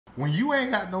When you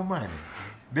ain't got no money,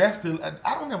 that's the.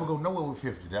 I don't ever go nowhere with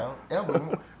 50, dog.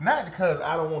 Ever. Not because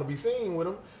I don't want to be seen with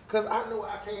him, because I know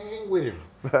I can't hang with him.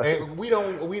 And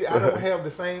I don't have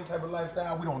the same type of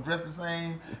lifestyle. We don't dress the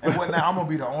same and whatnot. I'm gonna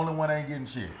be the only one that ain't getting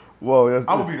shit. Whoa, that's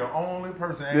I'm gonna be the only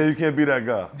person. yeah, you can't be that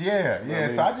guy. Yeah, yeah. You know what I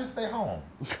mean? So I just stay home.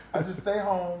 I just stay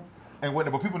home and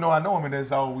whatnot. But people know I know him, and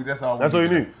that's all. That's all. That's all you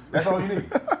need. That's all you need.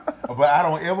 But I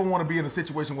don't ever want to be in a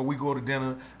situation where we go to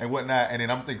dinner and whatnot, and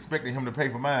then I'm expecting him to pay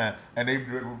for mine, and they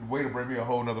wait to bring me a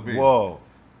whole nother bill. Whoa,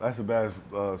 that's a bad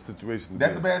situation.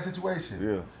 That's a bad situation.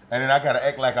 Yeah. And then I gotta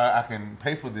act like I can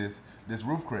pay for this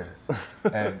roof crest.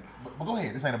 And but go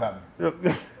ahead, this ain't about me.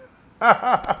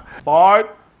 Bard,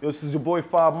 yo, this is your boy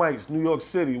 5 Mics, New York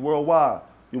City, worldwide.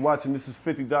 You're watching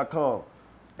thisis50.com.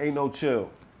 Ain't no chill.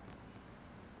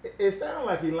 It sounds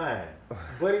like he lying,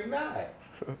 but he's not.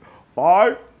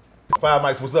 Bard, 5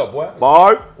 Mics, what's up, boy?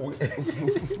 Bard.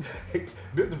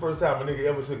 This is the first time a nigga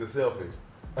ever took a selfie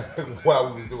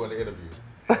while we was doing the interview.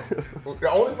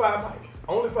 Only 5 Mics.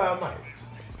 Only 5 Mics.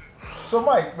 So,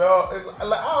 Mike,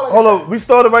 Hold on, we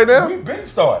started right now? We've been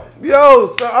started.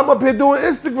 Yo, so I'm up here doing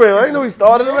Instagram. I didn't know he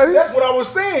started already. That's what I was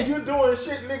saying. You doing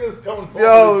shit niggas coming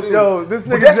Yo, this nigga.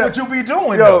 But that's what you be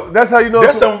doing, Yo, though. that's how you know.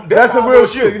 That's some real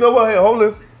shit. You know what? Hey, hold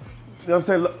this. You know what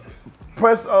I'm saying?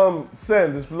 Press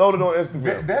send. Just load it on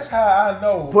Instagram. That's how I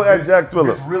know. Put at Jack Thriller.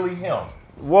 It's really him.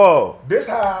 Whoa. This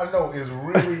how I know it's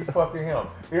really fucking him.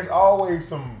 It's always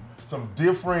some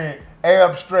different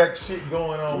abstract shit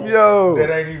going on that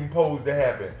ain't even supposed to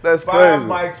happen. That's 5 crazy.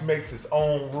 Mics makes his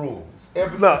own rules.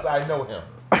 Ever since I know him.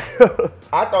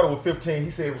 I thought it was 15. He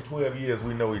said it was 12 years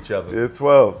we know each other. It's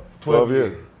 12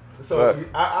 years. So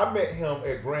I met him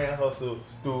at Grand Hustle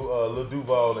through Lil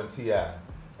Duval and T.I.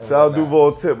 Shout out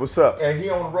Duval Tip. What's up? And he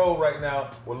on the road right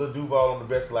now with Lil Duval on the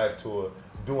Best Life tour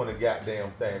doing the goddamn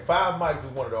thing. 5 Mics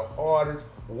is one of the hardest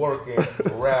working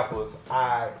rappers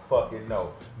I fucking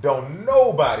know. Don't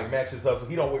nobody match his hustle.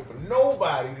 He don't wait for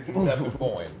nobody to do nothing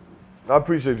for him. I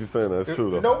appreciate you saying that. It's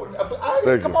true, though. No,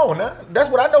 come on now.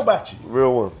 That's what I know about you.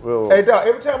 Real one. Hey, dog,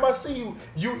 every time I see you,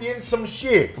 you in some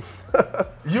shit.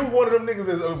 You one of them niggas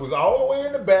that was all the way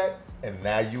in the back, and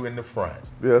now you in the front.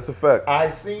 Yeah, that's a fact.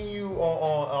 I seen you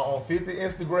on 50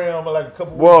 Instagram like a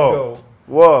couple weeks ago.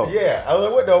 Whoa. Yeah. I was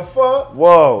like, what the fuck?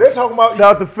 Whoa. They're talking about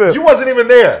Shout out to Fifth. You wasn't even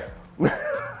there.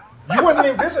 You wasn't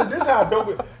even. This how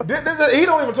dope. He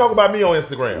don't even talk about me on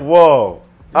Instagram. Whoa.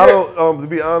 Yeah. I don't. To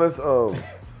be honest,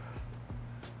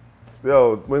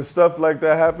 yo, when stuff like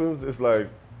that happens, it's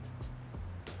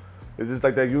just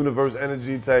like that universe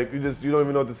energy type. You don't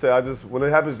even know what to say. When it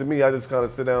happens to me, I just kind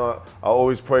of sit down. I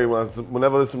always pray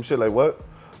whenever there's some shit like what.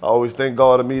 I always thank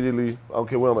God immediately. I don't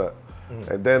care where I'm at.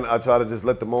 And then I try to just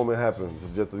let the moment happen.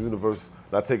 Just the universe,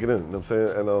 not take it in. You know what I'm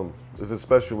saying? And it's just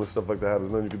special when stuff like that happens.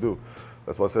 Nothing you can do.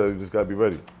 That's why I said you just gotta be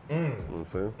ready. You know what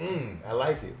I'm saying? I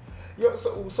like it. Yo,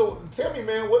 so tell me,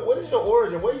 man, what is your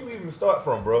origin? Where you even start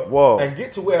from, bro? Whoa. And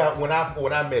get to where when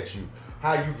I met you,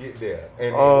 how you get there,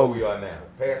 and where we are now,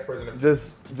 past, present, and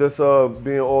Just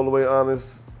being all the way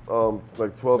honest.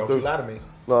 Like 12, don't 13. you lie to me.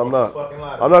 No, I'm Don't not. you fucking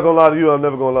lie to I'm me. not gonna lie to you. I'm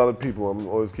never gonna lie to people. I'm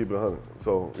always keeping 100.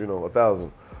 So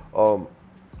 1,000.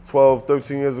 12,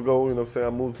 13 years ago, you know what I'm saying, I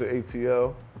moved to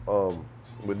ATL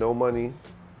with no money,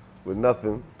 with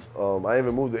nothing. I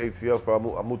even moved to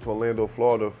ATL I moved to Orlando,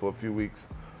 Florida for a few weeks.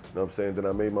 You know what I'm saying? Then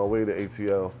I made my way to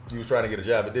ATL. You was trying to get a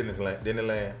job at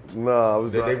Disneyland. Nah, I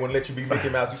was They wouldn't let you be Mickey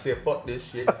Mouse. You said, fuck this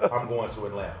shit. I'm going to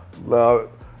Atlanta.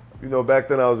 Nah, back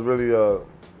then I was really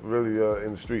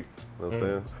in the streets. You know what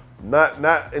I'm saying?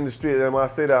 Not in the street. And when I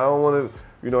say that, I don't want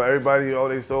to, everybody,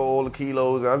 they stole all the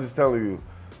kilos. And I'm just telling you,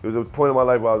 there was a point in my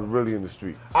life where I was really in the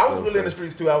streets. I was really in the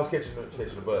streets too. I was catching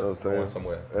the bus going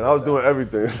somewhere. And I was doing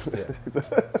everything.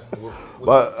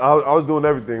 But I was doing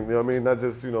everything, you know what I mean? Not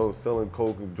just, selling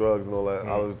coke and drugs and all that.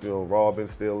 I was, robbing,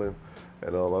 stealing,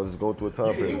 and I was just going through a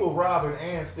time period. You were robbing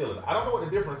and stealing. I don't know what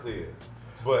the difference is,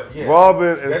 but yeah.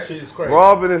 That shit is crazy.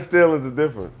 Robbing and stealing is the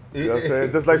difference. You know what I'm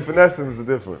saying? Just like finessing is the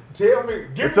difference. Tell me,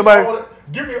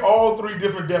 give me all 3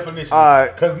 different definitions. All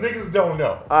right. Because niggas don't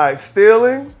know. All right,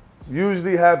 stealing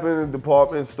usually happen in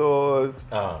department stores.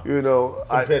 Some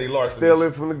petty larceny.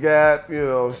 Stealing from the Gap,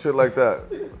 shit like that.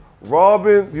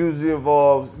 Robbing usually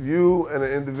involves you and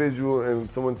an individual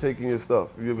and someone taking your stuff.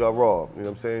 You got robbed, you know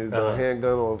what I'm saying? A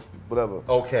handgun or whatever.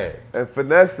 Okay. And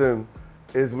finessing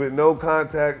is with no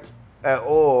contact at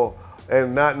all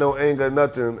and not no anger,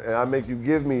 nothing, and I make you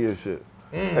give me your shit.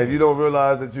 And you don't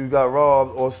realize that you got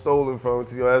robbed or stolen from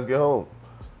until your ass get home.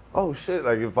 Oh shit,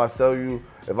 like if I tell you,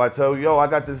 yo, I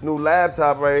got this new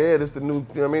laptop right here, this the new,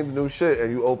 the new shit,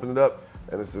 and you open it up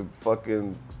and it's a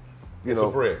fucking you It's know,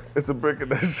 a brick. It's a brick in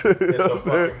that shit. It's a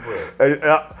fucking brick. And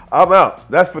I'm out.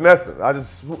 That's finessing. I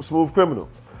just smooth criminal.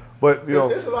 But you know,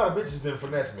 there's a lot of bitches didn't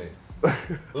finesse me.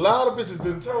 A lot of bitches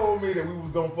didn't told me that we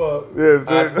was gonna fuck. Yeah,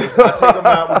 I take them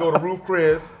out. We go to Roof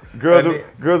Chris.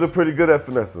 Girls are pretty good at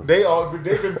finessing. They've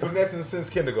been finessing since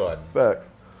kindergarten.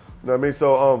 Facts. You know what I mean?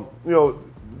 So you know,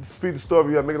 speak the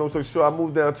story. I make a long story short. I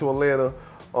moved down to Atlanta.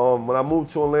 When I moved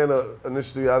to Atlanta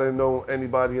initially, I didn't know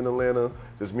anybody in Atlanta.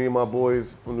 Just me and my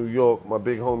boys from New York. My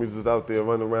big homies was out there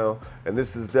running around. And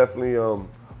this is definitely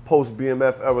post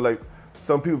BMF era. Like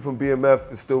some people from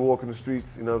BMF is still walking the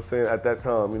streets. You know what I'm saying? At that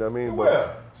time, you know what I mean? Where?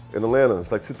 In Atlanta,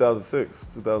 it's like 2006,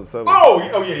 2007. Oh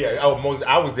yeah.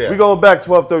 I was there. We going back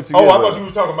 12, 13 Oh, years. I thought you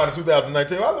was talking about in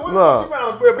 2019. I was like, Nah. you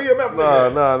found a BMF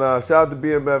nigga. Nah. Shout out to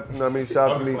BMF. You know what I mean?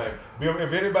 Shout out to Meech.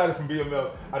 If anybody from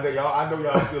BMF, I know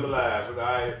y'all still alive.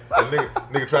 But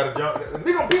nigga try to jump.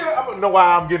 Nigga, I don't know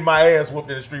why I'm getting my ass whooped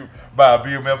in the street by a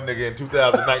BMF nigga in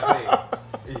 2019.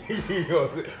 You know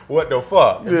what I'm saying? What the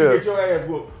fuck? If you get your ass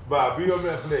whooped by a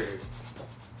BMF nigga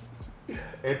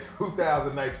in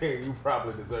 2019, you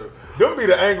probably deserve it. Them be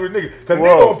the angry niggas. Because they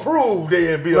gonna prove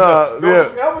they in BMF. Don't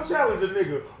you ever challenge a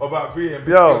nigga about being BMF.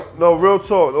 Yo, no, real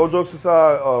talk. No jokes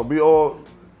aside,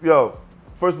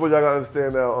 first of all, y'all gotta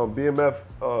understand now, BMF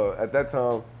at that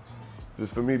time,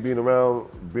 just for me being around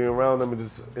them and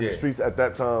just in the streets at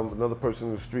that time, another person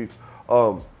in the streets,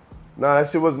 that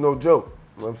shit wasn't no joke.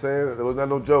 You know what I'm saying? It was not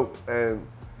no joke. And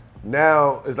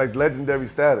now it's like legendary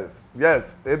status.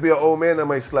 Yes, it'd be an old man that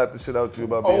might slap the shit out you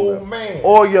about BMF. Old man.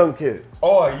 Or a young kid.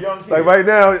 Or a young kid. Like right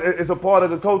now, it's a part of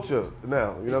the culture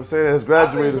now. You know what I'm saying? It's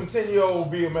graduated. I seen some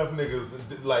 10-year-old BMF niggas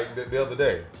like the other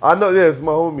day. I know, yeah, it's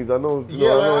my homies. I know.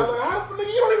 Yeah, like, how the nigga,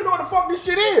 you don't even know what the fuck this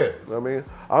shit is. I mean,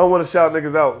 I don't want to shout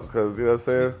niggas out because, you know what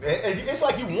I'm saying? And it's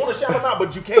like you want to shout them out,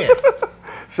 but you can't.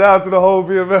 Shout out to the whole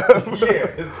BMF. Yeah,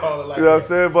 it's called like you know what I'm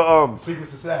saying? But secret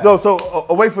society. So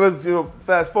away from this, you know,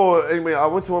 fast forward. Anyway, I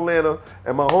went to Atlanta,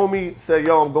 and my homie said,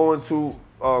 "Yo, I'm going to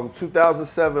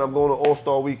 2007. I'm going to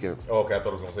All-Star Weekend." Oh, okay, I thought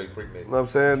it was gonna say Freak Nigga. You know what I'm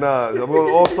saying? Nah, I'm going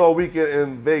to All-Star Weekend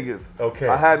in Vegas. Okay.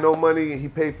 I had no money. He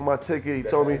paid for my ticket. He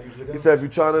told me, he said, if you're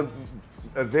trying to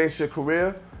advance your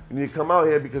career, you need to come out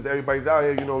here because everybody's out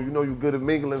here. You know you're good at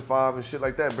mingling 5 and shit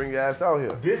like that. Bring your ass out here.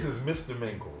 This is Mr.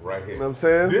 Mingle right here. You know what I'm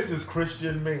saying? This is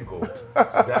Christian Mingle. Go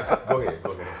ahead.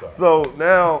 I'm sorry. So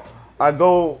now I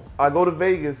go to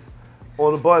Vegas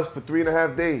on the bus for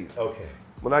 3.5 days. Okay.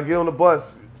 When I get on the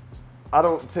bus, I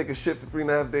don't take a shit for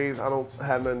 3.5 days. I don't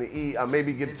have nothing to eat. I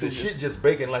maybe get the shit just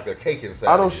baking like a cake inside.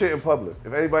 I don't shit in public.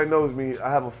 If anybody knows me,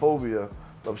 I have a phobia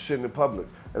of shitting in public.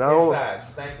 And I inside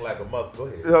stank like a mother. Go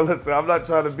ahead. You know, listen, I'm not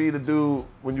trying to be the dude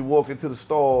when you walk into the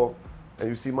stall and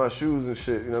you see my shoes and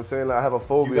shit. You know what I'm saying? Like, I have a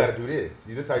phobia. You gotta do this.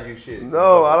 This how you shit.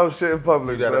 No, I don't shit in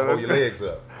public. You gotta hold your legs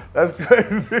up. That's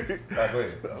crazy. Go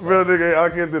ahead. Real nigga, I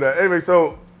can't do that. Anyway,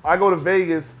 so I go to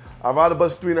Vegas. I ride the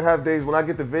bus 3.5 days. When I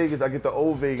get to Vegas, I get the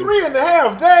old Vegas.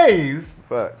 3.5 days?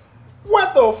 Facts.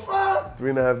 What the fuck?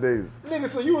 3.5 days. Nigga,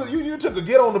 so you took a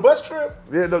get on the bus trip?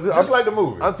 Yeah, no, just like the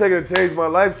movie. I'm taking a change my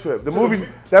life trip.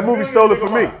 That movie stole it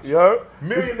from me. You heard?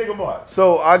 Million Nigga March.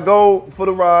 So I go for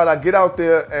the ride. I get out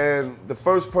there, and the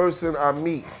first person I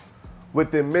meet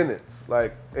within minutes,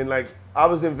 I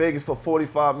was in Vegas for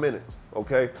 45 minutes.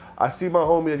 Okay, I see my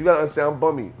homie. You gotta understand, I'm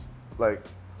bummy. Like,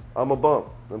 I'm a bum. You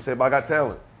know what I'm saying? But I got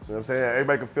talent. You know what I'm saying?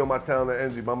 Everybody can feel my talent and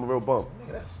energy, but I'm a real bum.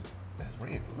 Nigga, that's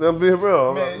real. I'm being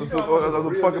real. Man, I'm a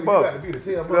fucking bum. You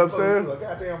know what I'm saying?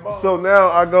 So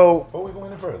now I go. Before we go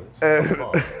any further. And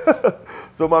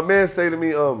so my man say to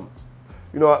me, so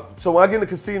when I get in the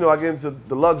casino, I get into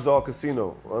the Luxor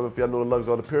Casino. I don't know if y'all know the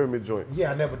Luxor, the pyramid joint.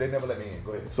 Yeah, they never let me in.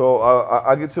 Go ahead. So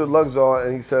I get to the Luxor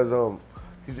and he says,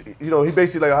 he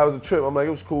basically like, how was the trip? I'm like,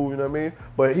 it was cool, you know what I mean?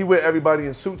 But he with everybody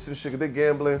in suits and shit, 'cause they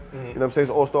gambling. Mm-hmm. You know what I'm saying?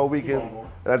 It's All-Star Weekend.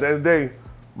 And at the end of the day,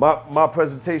 my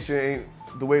presentation ain't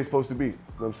the way it's supposed to be. You know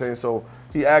what I'm saying? So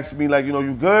he asked me like,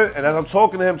 you good? And as I'm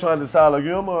talking to him, trying to decide like,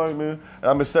 yeah, I'm all right, man.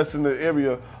 And I'm assessing the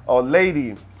area. A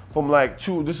lady from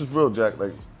this is real, Jack,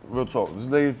 like real talk. This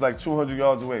lady's like 200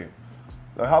 yards away.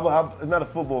 Like how it's not a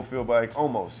football field, but like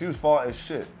almost. She was far as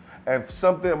shit. And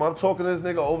when I'm talking to this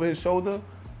nigga over his shoulder,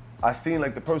 I seen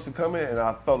like the person coming and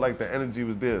I felt like the energy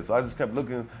was there. So I just kept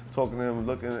looking, talking to him,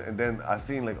 looking, and then I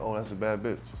seen like, oh, that's a bad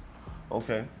bitch.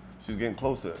 Okay. She's getting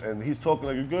closer. And he's talking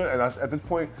like, you good? And at this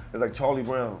point, it's like Charlie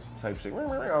Brown type shit.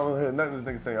 I don't hear nothing this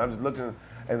nigga saying. I'm just looking,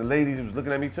 and the lady was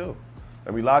looking at me too.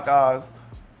 And we lock eyes,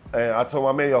 and I told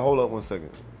my man, yo, hold up 1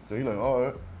 second. So he like, all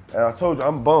right. And I told you,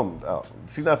 I'm bummed out.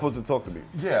 She's not supposed to talk to me.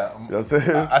 Yeah. You know what I'm saying?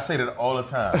 I say that all the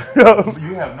time.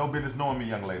 You have no business knowing me,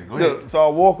 young lady. Go ahead. Yeah, so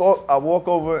I walk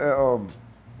over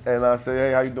and I say,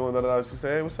 hey, how you doing? She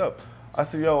say, hey, what's up? I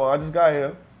said, yo, I just got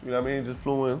here. You know what I mean? Just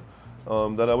flew in.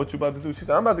 What you about to do? She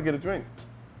said, I'm about to get a drink.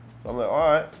 So I'm like, all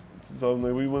right. So I'm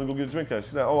like, where you want to go get a drink at?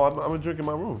 She's like, oh, I'm going to drink in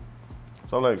my room.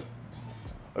 So I'm like,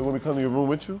 you want me to come to your room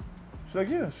with you? She's like,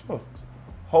 yeah, sure.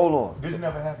 Hold on. This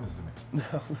never happens to me. No,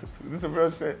 listen, this is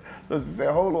real shit. So she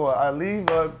said, hold on. I leave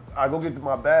her. I go get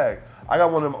my bag. I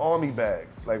got one of them army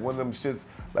bags, like one of them shits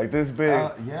like this big.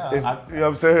 Yeah, you know what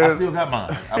I'm saying? I still got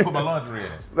mine. I put my laundry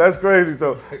in it. That's crazy.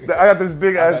 So I got this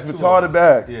big ass retarded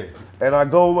bag. Yeah. And I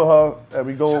go with her and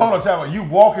we go. Hold on, time. You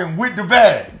walking with the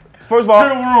bag. First of all, to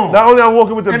the room. Not only I'm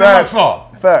walking with the bag.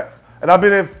 Facts. And I've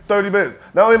been in 30 minutes.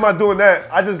 Not only am I doing that,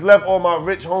 I just left all my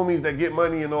rich homies that get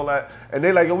money and all that. And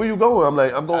they like, yo, where you going? I'm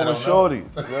like, I'm going with Shorty. You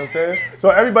know what I'm saying? So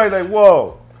everybody's like,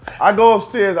 whoa. I go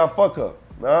upstairs, I fuck her.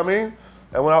 You know what I mean?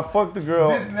 And when I fuck the girl.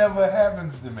 This never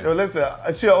happens to me. Yo, listen,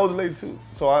 she an older lady too.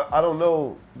 So I don't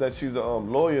know that she's a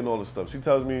lawyer and all this stuff. She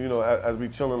tells me, you know, as we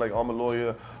chilling, like, I'm a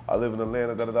lawyer, I live in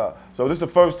Atlanta, da-da-da. So this is the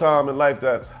first time in life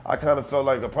that I kind of felt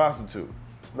like a prostitute. You know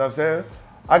what I'm saying?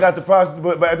 I got the prostitute,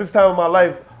 but at this time in my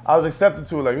life, I was accepted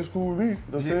to it, like, it's cool with me, you know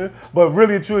what I'm saying? But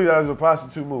really and truly, that was a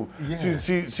prostitute move. Yeah.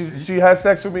 She had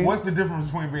sex with me. What's the difference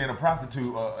between being a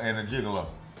prostitute and a gigolo?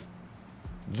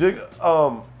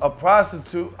 A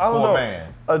prostitute, I don't know.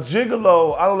 Man. A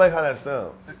gigolo, I don't like how that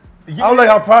sounds. Yeah, I don't like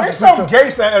how prostitute sounds. It's so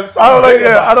gay sound.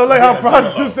 I don't like how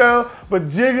prostitute sound, but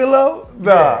gigolo,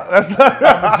 nah, that's not.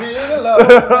 I'm a gigolo,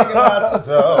 making out the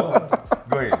dough.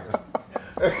 Go ahead.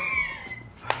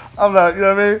 I'm not, you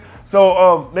know what I mean?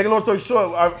 So, make a long story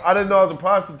short, I didn't know I was a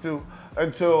prostitute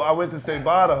until I went to say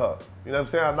bye to her. You know what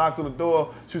I'm saying? I knocked on the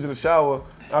door, she was in the shower.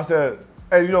 I said,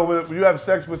 hey, you know, when you have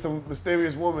sex with some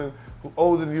mysterious woman who's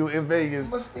older than you in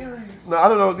Vegas. Mysterious? No, I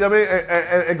don't know, you know what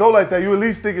I mean? And go like that, you at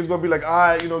least think it's gonna be like, all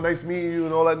right, you know, nice meeting you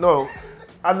and all that. No.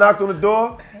 I knocked on the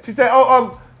door. She said,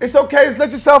 it's okay, just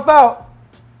let yourself out.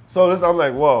 So I'm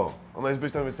like, whoa. I'm like,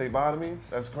 this bitch don't even say bye to me?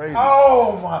 That's crazy.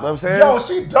 Oh my. You know what I'm saying? Yo,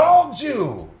 she dogged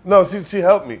you. No, she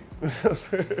helped me. You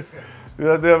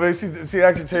know what I mean? She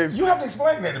actually changed. You have to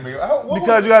explain that to me.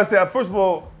 Because you gotta stay. First of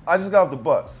all, I just got off the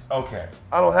bus. Okay.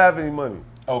 I don't have any money.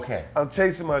 Okay. I'm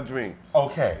chasing my dreams.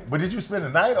 Okay. But did you spend the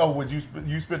night or would you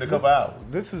spend a couple hours?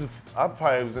 I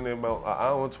probably was in there about an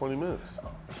hour and 20 minutes.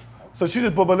 So she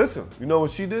just, but listen, you know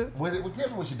what she did? Tell me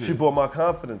what she did. She brought my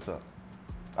confidence up.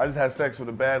 I just had sex with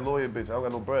a bad lawyer bitch. I don't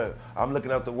got no bread. I'm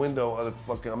looking out the window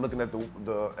of I'm looking at the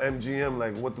MGM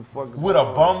like, what the fuck? With a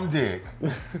bum dick.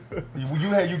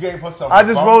 you gave her some. I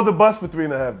just rode the bus for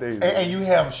 3.5 days. And you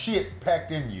have shit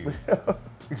packed in you.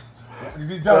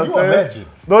 You a legend.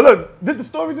 No, look, the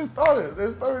story just started.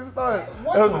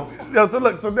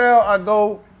 So now I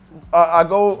go,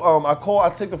 I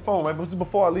take the phone, right? This is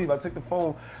before I leave. I take the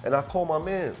phone and I call my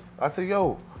mans. I say,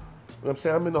 yo, you know what I'm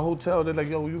saying? I'm in the hotel. They're like,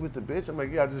 yo, you with the bitch? I'm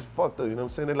like, yeah, I just fucked her. You know what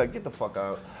I'm saying? They're like, get the fuck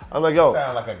out. I'm like, yo.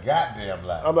 Sound like a goddamn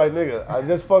lie. I'm like, nigga, I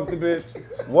just fucked the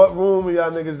bitch. What room are y'all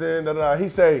niggas in? Da, da, da. He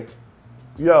say,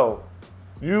 yo,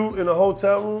 you in a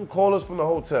hotel room? Call us from the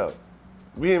hotel.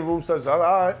 We in room such. All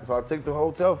right. So I take the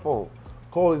hotel phone.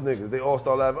 Call these niggas. They all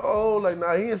start laughing. Oh, like,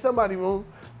 nah, he in somebody's room.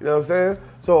 You know what I'm saying?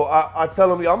 So I tell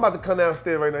them, yo, I'm about to come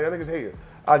downstairs right now. Y'all niggas here.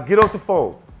 I get off the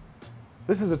phone.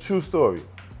 This is a true story.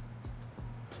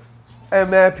 And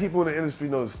mad people in the industry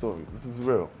know the story. This is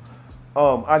real.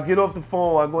 I get off the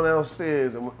phone, I go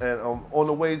downstairs, and on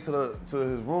the way to his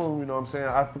room, you know what I'm saying?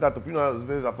 I forgot to, you know how it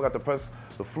is, I forgot to press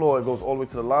the floor. It goes all the way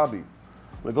to the lobby.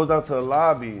 When it goes down to the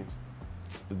lobby,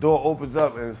 the door opens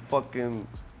up and it's fucking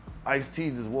Ice-T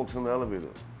just walks in the elevator. You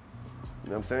know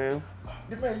what I'm saying?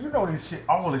 Man, you know this shit,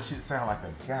 all this shit sound like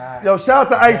a guy. Yo, shout out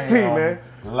to Ice-T, man.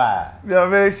 Lie. You know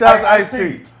what I mean? Shout out to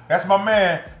Ice-T. That's my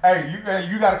man. Hey,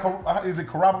 you gotta, is it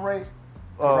corroborate?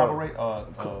 Corroborate?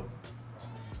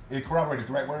 Corroborate is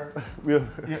the right word? Yeah,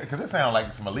 because it sounds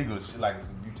like some illegal shit, like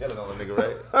you telling on a nigga,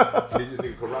 right? Did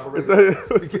you corroborate?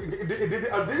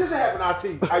 Did this happen,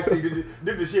 Ice-T?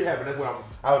 Did this shit happen? That's what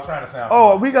I was trying to sound.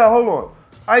 Oh, hold on.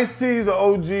 Ice-T is an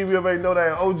OG, we already know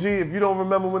that. OG, if you don't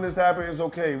remember when this happened, it's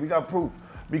okay. We got proof.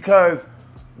 Because,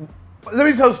 let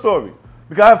me tell the story.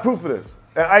 Because I have proof of this.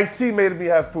 And Ice-T made me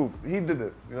have proof. He did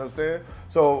this, you know what I'm saying?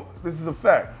 So, this is a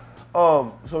fact.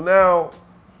 So now,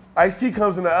 Ice-T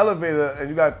comes in the elevator and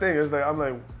you got to think, it's like,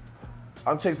 I'm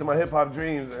chasing my hip hop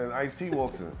dreams and Ice-T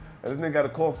walks in. And this nigga got a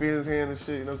coffee in his hand and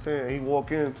shit, you know what I'm saying? And he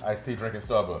walk in. Ice-T drinking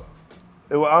Starbucks.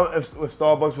 If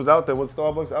Starbucks was out there, was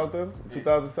Starbucks out there in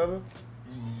 2007?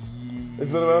 It's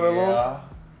been around that long?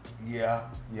 Yeah.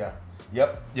 Yep.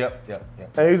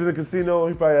 And he was in the casino,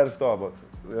 he probably had a Starbucks.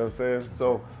 You know what I'm saying?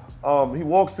 So he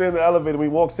walks in the elevator, when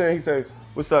he walks in, he say,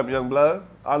 what's up, young blood?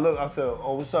 I said,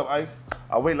 oh, what's up, Ice?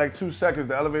 I wait like 2 seconds,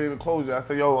 the elevator even closes. I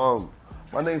said, yo,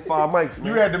 My name 5 Mics, man.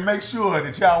 You had to make sure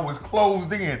that y'all was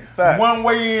closed in. Fact. One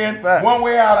way in, Fact. one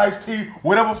way out, Ice-T,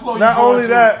 whatever floor Not you going only to.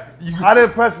 that, I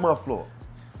didn't press my floor.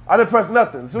 I didn't press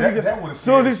nothing. As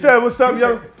soon as he said, what's up,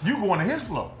 young? You going to his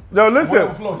floor. Yo, listen,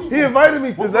 Whatever floor he invited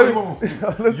me to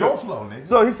listen, your floor, nigga.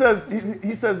 So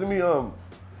he says to me, yo,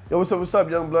 what's up,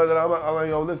 young blood? And I'm like,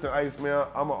 yo, listen, Ice, man,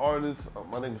 I'm an artist.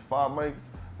 My name is 5 Mics.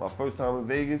 My first time in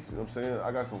Vegas, you know what I'm saying?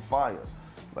 I got some fire.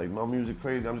 Like, my music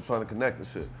crazy. I'm just trying to connect and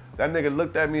shit. That nigga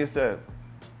looked at me and said,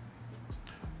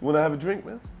 you want to have a drink,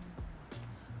 man?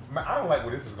 Man, I don't like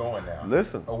where this is going now.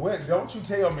 Listen. Don't you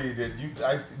tell me that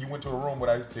you went to a room with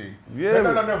Ice-T. Yeah.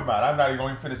 No, never mind. I'm not even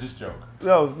going to finish this joke.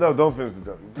 No, don't finish the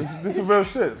joke. This is real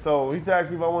shit. So he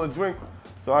asked me if I want a drink.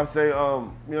 So I say, you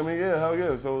know what I mean? Yeah, hell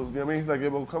yeah. So, you know what I mean? He's like, yeah,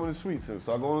 well, come in the suite. So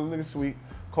I go in the nigga's suite.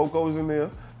 Coco's in there.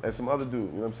 And some other dude, you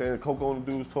know what I'm saying? Coco and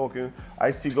the dude's talking.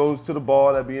 Ice-T goes to the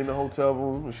bar that be in the hotel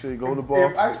room and shit. He go to the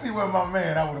bar. If Ice-T were my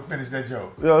man, I would have finished that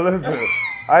joke. Yo, listen.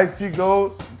 Ice-T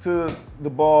go to the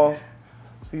bar.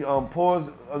 He pours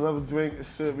another drink and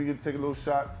shit. We get to take a little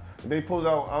shots. And they pulls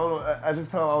out, I don't know, at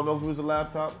this time, I don't know if it was a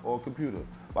laptop or a computer.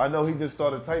 But I know he just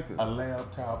started typing. A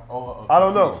laptop or a computer. I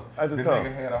don't know at the time.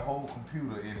 Nigga had a whole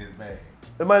computer in his bag.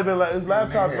 It might have been like his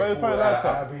laptops, right? Probably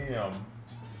laptop. IBM.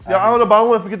 Yeah, I don't know, but I don't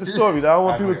want to forget the story. I don't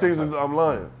want people to think that I'm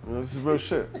lying. You know, this is real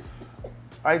shit.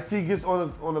 Ice-T gets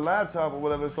on the laptop or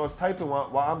whatever and starts typing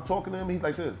while I'm talking to him. He's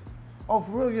like this. Oh,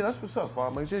 for real? Yeah, that's what's up,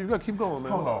 5 Mics. Yeah, you gotta keep going,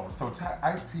 man. Hold on. So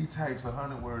Ice-T types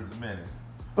 100 words a minute.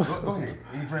 Go ahead.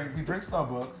 He drinks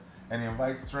Starbucks and he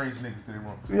invites strange niggas to the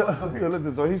room. Yeah,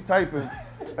 listen. So he's typing,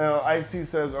 and Ice-T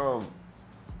says, you know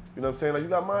what I'm saying? Like, you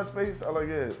got MySpace? I'm like,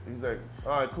 yeah. He's like,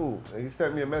 all right, cool. And he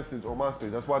sent me a message on MySpace.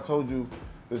 That's why I told you.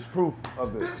 There's proof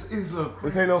of this.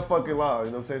 This ain't no fucking lie, you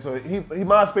know what I'm saying? So he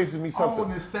MySpaces me something.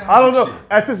 Oh, I don't know. shit.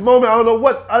 At this moment, I don't know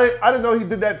what. I didn't know he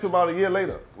did that till about a year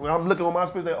later. When I'm looking on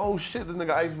MySpace, like, oh shit, this nigga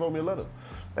Ice wrote me a letter.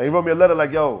 And he wrote me a letter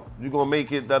like, yo, you gonna make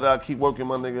it, keep working,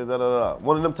 my nigga,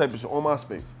 One of them type of shit on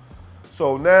MySpace.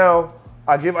 So now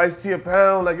I give Ice-T a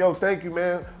pound, like, yo, thank you,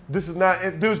 man. There's no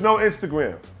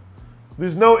Instagram.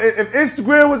 If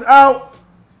Instagram was out,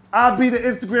 I'd be the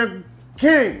Instagram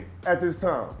king at this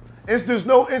time. There's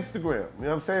no Instagram, you know what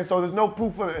I'm saying? So there's no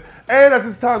proof of it. And at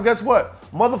this time, guess what?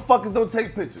 Motherfuckers don't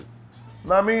take pictures. You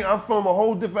know what I mean? I'm from a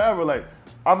whole different era.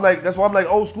 That's why I'm like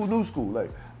old school, new school.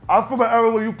 Like, I'm from an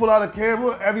era where you pull out a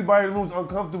camera, everybody in the room's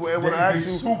uncomfortable, and when I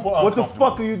ask you, what the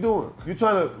fuck are you doing? You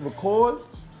trying to record?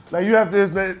 Like, you have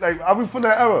this, like, I'm from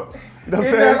that era. You know what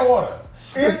I'm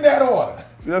saying? In that order.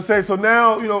 You know what I'm saying? So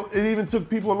now, you know, it even took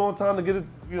people a long time to get it,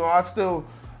 you know,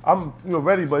 I'm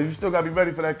ready, but you still gotta be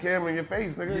ready for that camera in your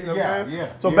face, nigga. You know what I'm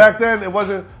saying? So back then, it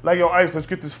wasn't like, yo, Ice, let's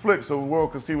get this flick so the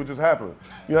world can see what just happened.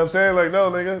 You know what I'm saying? Like,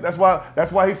 no, nigga.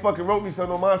 That's why he fucking wrote me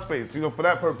something on MySpace, you know, for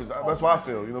that purpose. That's why I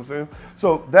feel, you know what I'm saying?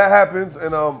 So that happens,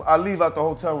 and I leave out the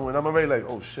hotel room, and I'm already like,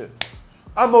 oh shit.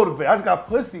 I'm motivated. I just got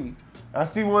pussy. I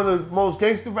see one of the most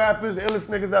gangster rappers, the illest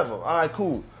niggas ever. All right,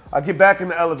 cool. I get back in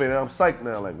the elevator, I'm psyched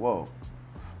now, like, whoa.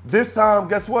 This time,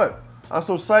 guess what? I'm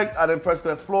so psyched, I didn't press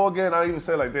that floor again. I didn't even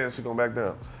say like, damn, she going back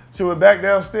down. She went back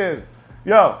downstairs.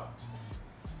 Yo,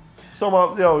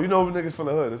 you know niggas from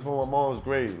the hood. It's from my mom's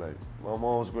grave, like, my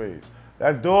mom's grave.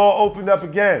 That door opened up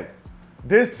again.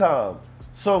 This time,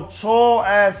 some tall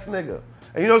ass nigga.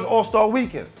 And you know it's All-Star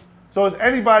Weekend. So it's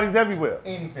anybody's everywhere.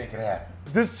 Anything can happen.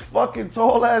 This fucking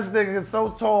tall ass nigga is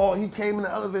so tall, he came in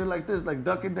the elevator like this, like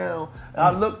ducking down. And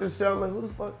I looked and shit, I'm like, who the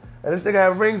fuck? And this nigga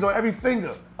had rings on every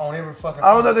finger. On every fucking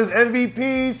I don't know, there's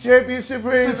MVPs, championship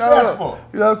rings. Successful.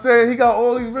 You know what I'm saying? He got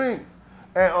all these rings.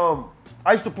 And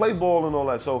I used to play ball and all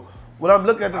that. So when I'm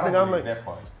looking at this nigga, I'm like, that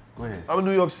part. Go ahead. I'm a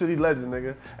New York City legend,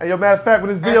 nigga. And yo, matter of fact, when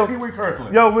this video,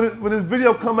 when this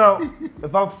video come out,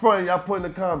 if I'm fronting, y'all put in the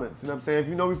comments. You know what I'm saying? If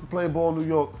you know me for playing ball in New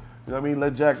York, you know what I mean?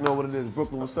 Let Jack know what it is.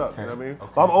 Brooklyn, what's up? Okay. You know what I mean?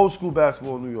 Okay. I'm old school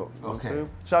basketball in New York. You know what I'm saying?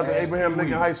 Shout out to Abraham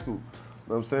Lincoln High School. You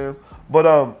know what I'm saying?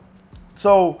 But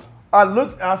so I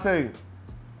look, I say,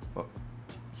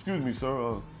 excuse me,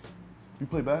 sir, you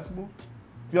play basketball?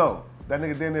 Yo, that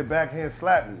nigga down there backhand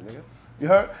slapped me, nigga. You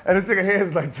heard? And this nigga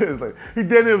hands like this, like, he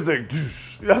down there was like,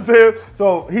 doosh. You know what I'm saying?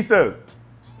 So he said,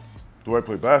 do I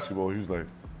play basketball? He was like,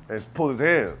 and pulled his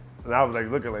hand. And I was like,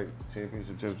 looking like,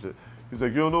 championship. He's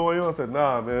like, you don't know who I am? I said,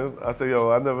 nah, man. I said,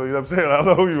 yo, I never, you know what I'm saying? I don't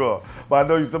know who you are. But I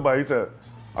know you somebody. He said,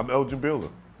 I'm Elgin Baylor.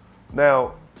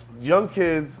 Now, young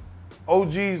kids,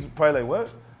 OGs, probably like, what?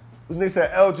 This nigga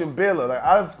said Elgin Baylor. Like,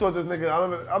 I thought this nigga,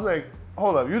 I'm like,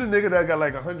 hold up, you the nigga that got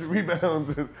like 100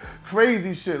 rebounds and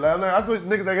crazy shit. Like, I thought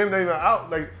niggas like him not even out,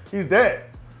 like, he's dead.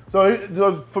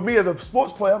 So for me as a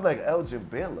sports player, I'm like, Elgin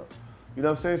Baylor. You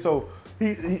know what I'm saying? So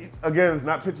he again, it's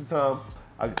not picture time.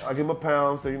 I give him a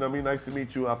pound, say, you know what I mean, nice to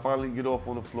meet you. I finally get off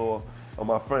on the floor of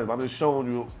my friends. I'm just showing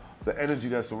you the energy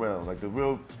that's around. Like the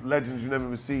real legends you never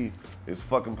even see is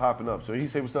fucking popping up. So he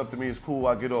say what's up to me, it's cool,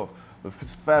 I get off. But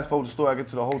fast forward the story, I get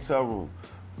to the hotel room.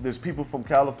 There's people from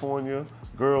California,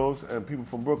 girls, and people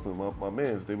from Brooklyn. My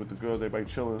mans, they with the girls, everybody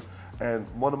chilling. And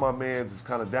one of my mans is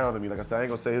kind of down to me. Like I said, I ain't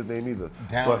gonna say his name either.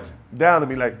 Down to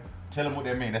me, like. Tell him what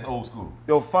that mean, that's old school.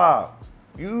 Yo, Five,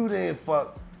 you didn't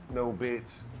fuck no bitch.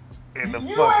 You ain't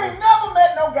never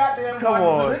met no goddamn Come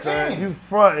on, son. You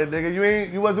frontin',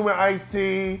 nigga. You wasn't with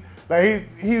Ice-T.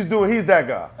 Like he's that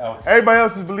guy. Okay. Everybody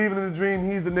else is believing in the dream.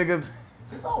 He's the nigga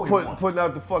putting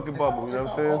out the fucking bubble. You know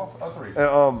what I'm saying?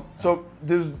 And so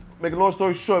make a long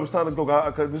story short, it was time to go.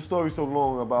 Cause this story's so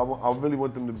long, I really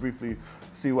want them to briefly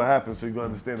see what happened so you can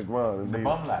understand the grind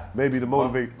and maybe to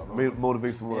motivate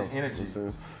someone else. Energy. You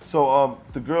know so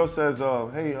the girl says,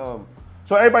 hey,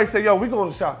 so everybody say, yo, we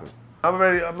going shopping.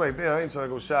 I'm like, damn, I ain't trying to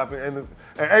go shopping. And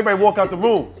everybody walk out the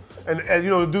room. And you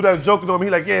know, the dude that was joking on me,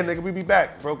 he like, yeah, nigga, we be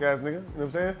back, broke ass nigga. You know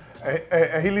what I'm saying?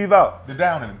 And he leave out. The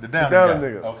downing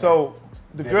nigga. Okay. So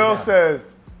the girl says,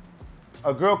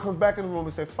 a girl comes back in the room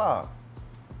and say, Five,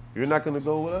 you're not gonna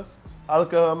go with us? I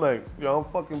look at her, I'm like, yo,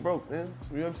 I'm fucking broke, man.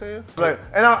 You know what I'm saying? Like,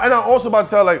 and I also about to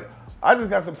tell, like, I just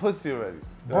got some pussy already.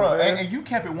 You know bro, and you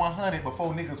kept it 100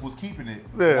 before niggas was keeping it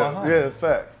 100. Yeah,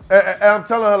 facts. And I'm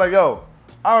telling her, like, yo,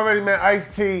 I already met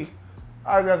Ice-T.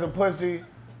 I got some pussy.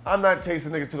 I'm not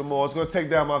chasing niggas to the mall. It's gonna take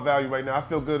down my value right now. I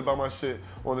feel good about my shit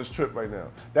on this trip right now.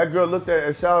 That girl looked at,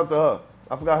 and shout out to her.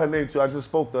 I forgot her name too. I just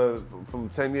spoke to her from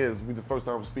 10 years. It was the first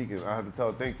time I'm speaking. I had to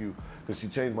tell her thank you because she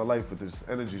changed my life with this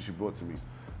energy she brought to me.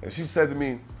 And she said to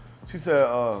me, she said,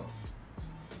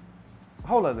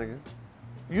 hold on, nigga.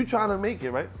 You trying to make it,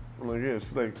 right? I'm like, yeah.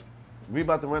 She's like, we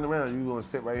about to run around. You gonna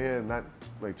sit right here and not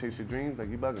like chase your dreams?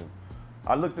 Like, you bugging.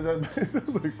 I looked at that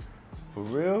bitch, like, for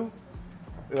real?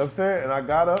 You know what I'm saying? And I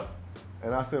got up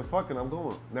and I said, fuck it, I'm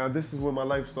going. Now this is when my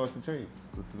life starts to change.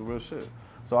 This is the real shit.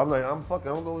 So I'm like, I'm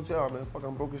gonna go with y'all, man. Fuck,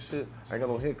 I'm broke as shit. I ain't got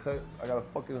no haircut. I got a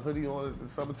fucking hoodie on in the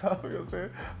summertime, you know what I'm saying?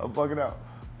 I'm bugging out.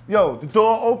 Yo, the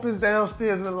door opens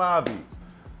downstairs in the lobby.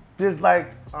 There's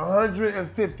like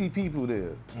 150 people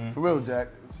there. For real, Jack.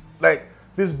 Like,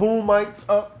 this boom mic's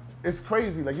up. It's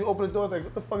crazy. Like, you open the door, it's like,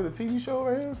 what the fuck, is a TV show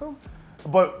right here or something?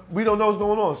 But we don't know what's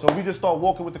going on, so we just start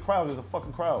walking with the crowd. There's a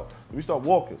fucking crowd. We start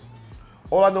walking.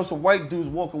 All I know, some white dudes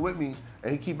walking with me,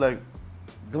 and he keep like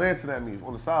glancing at me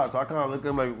on the side. So I kind of look at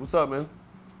him like, what's up, man? You know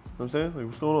what I'm saying? Like,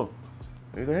 what's going on?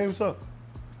 And he's like, hey, what's up?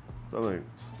 So I'm like,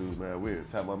 this dude's mad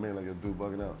weird. Tap my man like a dude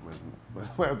bugging out, man.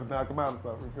 I have to knock him out or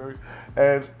something, you feel me?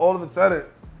 And all of a sudden,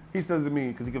 he says to me,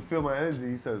 because he can feel my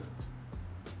energy, he says,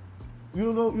 you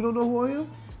don't know who I am?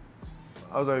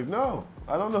 I was like, no,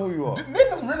 I don't know who you are. Do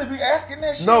niggas really be asking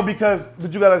that shit? No, but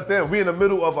you gotta understand, we in the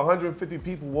middle of 150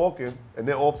 people walking, and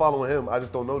they're all following him. I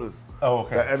just don't notice. Oh,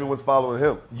 okay. That everyone's following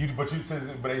him.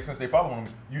 Since they following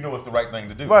him, you know it's the right thing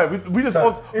to do. Right, we just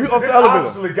off the elevator.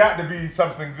 Obviously got to be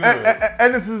something good.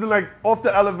 And this is like off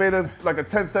the elevator, like a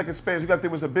 10-second span. You gotta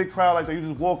think it's a big crowd like that. You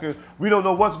just walking. We don't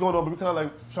know what's going on, but we kind of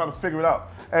like trying to figure it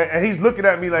out. And he's looking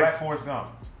at me like Black Forrest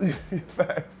Gump.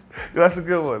 Facts. That's a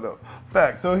good one though.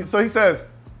 Facts. So he says,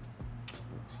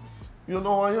 you don't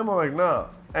know who I am? I'm like, nah.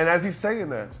 And as he's saying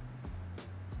that,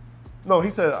 no, he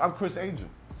said, I'm Criss Angel.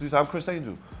 So he said, I'm Criss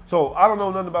Angel. So I don't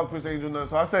know nothing about Criss Angel, nothing.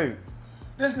 So I say,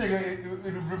 this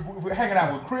nigga hanging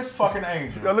out with Criss fucking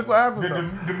Angel. Yo, look what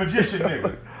happened. The magician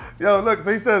nigga. Yo, look,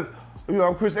 so he says,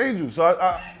 I'm Criss Angel.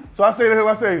 So I say to him,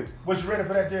 I say, was you ready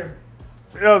for that, Jeremy?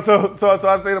 Yo, so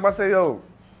I say to him, I say, yo,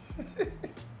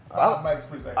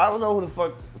 I don't know who the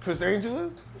fuck Criss Angel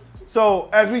is. So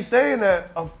as we saying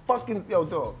that, yo,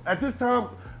 dog. At this time,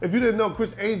 if you didn't know,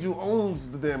 Criss Angel owns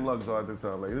the damn Luxor at this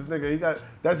time. Like this nigga,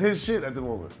 that's his shit at the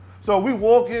moment. So we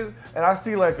walking, and I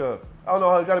see like I don't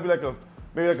know, it gotta be like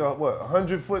maybe like a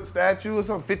 100-foot statue or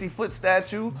something, 50-foot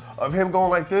statue of him going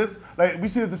like this. Like we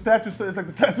see the statue, it's like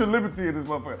the Statue of Liberty in this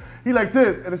motherfucker. He like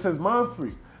this, and it says Mind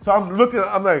Freak. So I'm looking,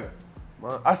 I'm like,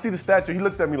 I see the statue. He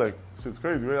looks at me like, shit's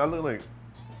crazy, right? I look like.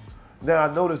 Now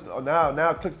I noticed, now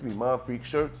it clicks to me, Mind Freak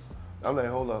shirts. I'm like,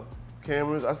 hold up,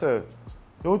 cameras. I said,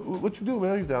 yo, what you do,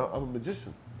 man? He's like, I'm a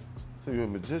magician. I said, you're a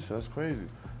magician? That's crazy.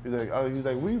 He's like,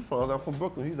 where you from? I'm from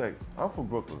Brooklyn. He's like, I'm from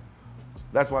Brooklyn.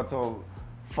 That's why I told him,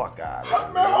 fuck out.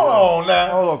 Man, hold on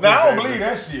now. Hold on, now I don't believe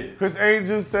that shit. Criss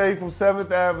Angel say from 7th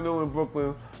Avenue in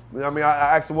Brooklyn. I mean,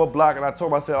 I asked him what block, and I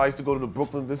told him, I said, I used to go to the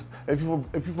Brooklyn. If you're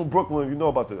from Brooklyn, you know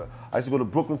about that. I used to go to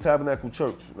Brooklyn Tabernacle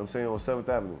Church, you know what I'm saying, on 7th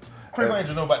Avenue. Criss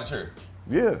Angel know about the church.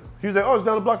 Yeah. He was like, oh, it's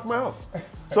down the block from my house.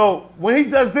 So when he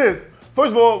does this,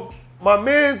 first of all, my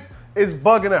mans is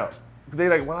bugging out. They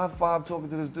like, why Five talking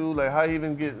to this dude? Like, how he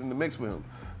even get in the mix with him?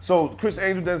 So Chris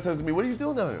Angel then says to me, "What are you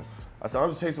doing down here?" I said, "I'm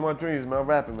just chasing my dreams, man. I'm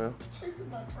rapping, man." Chasing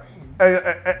my dreams.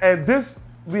 And this,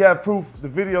 we have proof. The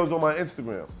video's on my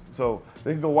Instagram, so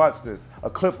they can go watch this. A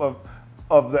clip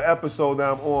of the episode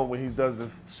that I'm on when he does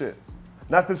this shit.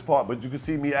 Not this part, but you can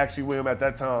see me actually with him at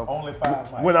that time. Only 5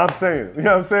 mics. When I'm saying, you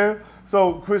know what I'm saying?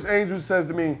 So Chris Angel says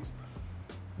to me,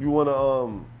 "You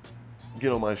wanna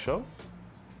get on my show?"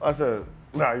 I said,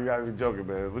 "Nah, you gotta be joking,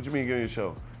 man. What you mean get on your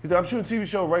show?" He said, "I'm shooting a TV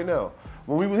show right now."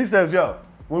 He says, "Yo,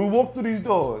 when we walk through these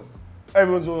doors,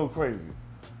 everyone's a little crazy,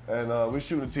 and we're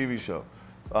shooting a TV show.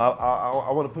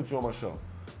 I want to put you on my show."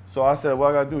 So I said,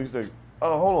 "What I gotta do?" He's like,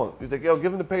 "Oh, hold on." He's like, "Yo,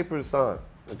 give him the paper to sign."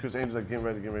 And Chris Angel's like, getting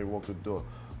ready to walk through the door.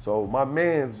 So my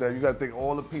mans, that you gotta think,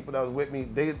 all the people that was with me,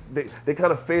 they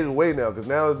kind of faded away now, because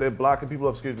now they're blocking people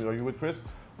up. "Excuse me, are you with Chris?"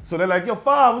 So they're like, "Yo,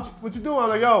 Five, what you doing?" I'm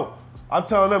like, "Yo," I'm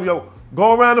telling them, "Yo,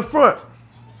 go around the front."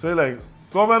 So they're like,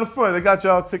 "Go around the front. They got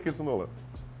y'all tickets and all that."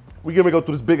 We get ready to go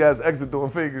through this big ass exit door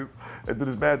in Vegas and do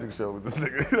this magic show with this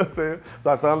nigga. You know what I'm saying? So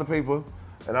I sign the paper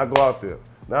and I go out there.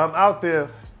 Now I'm out there.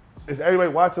 It's everybody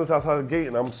watching us outside the gate,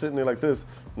 and I'm sitting there like this.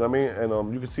 You know what I mean?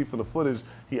 And you can see from the footage,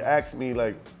 he asked me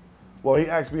to,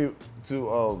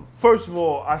 first of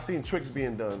all, I seen tricks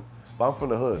being done, but I'm from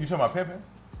the hood. You talking about pimping?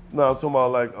 No, I'm talking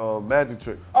about like magic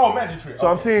tricks. Oh, magic tricks. So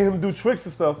I'm seeing him do tricks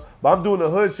and stuff, but I'm doing the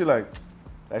hood shit like,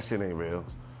 that shit ain't real.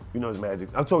 You know it's magic.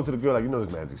 I'm talking to the girl like, you know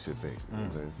this magic shit fake. You know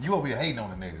what I'm saying? You over here hating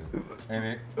on the nigga. And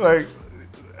it, Like,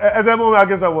 at that moment, I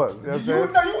guess I was. You know what I'm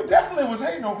saying? no, you definitely was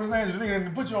hating on Chris Angel, nigga,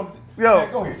 and put you on. Yo,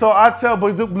 Yeah, go ahead. so I tell,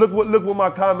 but look what my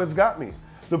comments got me.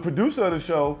 The producer of the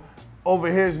show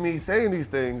overhears me saying these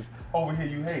things Over here,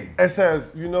 you hate. and says,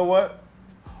 "You know what?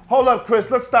 Hold up, Chris,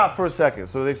 let's stop for a second."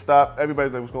 So they stop,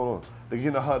 everybody's like, "What's going on?" They get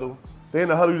in the huddle. They in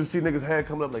the huddle, you just see niggas' hand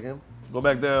coming up like him, go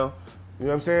back down. You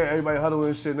know what I'm saying? Everybody huddling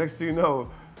and shit. Next thing you know,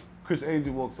 Chris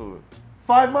Angel walks over.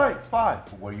 5 mics,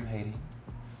 5. Were you hating?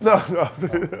 No.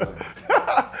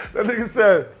 That nigga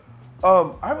said,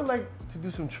 "I would like to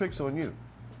do some tricks on you."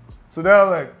 So now I'm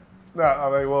like,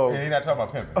 I'm like, whoa. And he not talking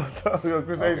about pimping. Yo,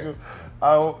 Chris Okay. Angel,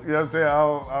 I don't, you know what I'm saying?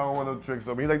 I don't want no tricks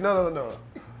on me. He's like, no.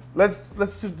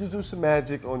 Let's do some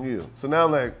magic on you. So now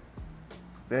I'm like,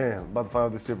 damn, I'm about to find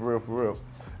out this shit for real.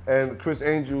 And Chris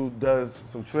Angel does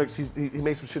some tricks. He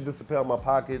makes some shit disappear out of my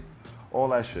pockets, all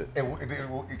that shit.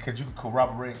 Could you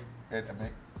corroborate?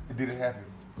 Did it happen?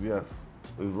 Yes,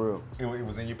 it was real. It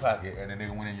was in your pocket, and the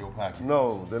nigga went in your pocket.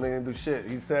 No, that nigga didn't do shit.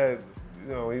 He said,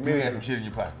 he You made had some shit in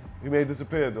your pocket. He made it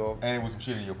disappear, dog. And it was some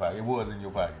shit in your pocket. It was in your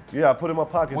pocket. Yeah, I put it in my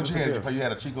pocket. What you had in your disappeared. pocket? You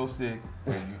had a Chico stick,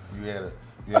 and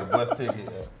you had a bus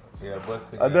ticket. You had a bus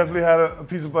ticket. I definitely had a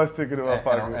piece of bus ticket in my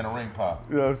pocket. And a ring pop.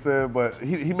 You know what I'm saying? But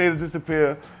he made it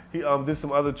disappear. He did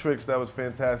some other tricks that was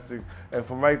fantastic. And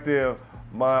from right there,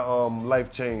 my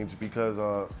life changed because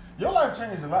Your life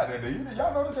changed a lot that day.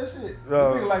 Y'all notice that shit?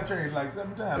 Your nigga life changed like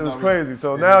 7 times. it was crazy.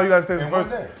 So now you guys think in one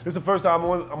day. this is the first time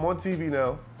I'm on TV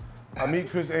now. I meet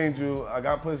Chris Angel. I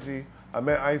got pussy. I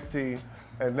met Ice-T.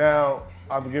 And now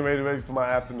I'm getting ready for my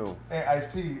afternoon. And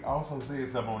Ice-T also said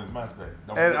something on his MySpace.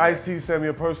 Don't And forget that. Ice-T sent me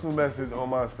a personal message on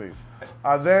MySpace.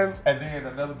 And then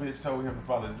another bitch told him to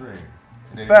follow his dreams.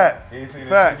 And then Facts. He ain't seen it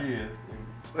Facts. in years.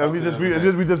 and we just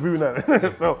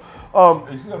reunited. So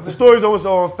You see what the story's almost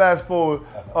on. Fast forward.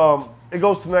 It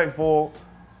goes to nightfall.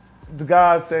 The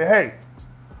guys say, "Hey,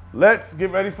 let's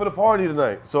get ready for the party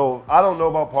tonight." So I don't know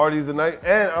about parties tonight,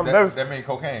 and That mean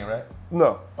cocaine, right?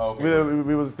 No. Oh, okay.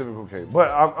 We wasn't still cocaine. But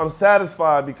I'm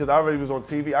satisfied because I already was on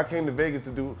TV. I came to Vegas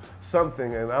to do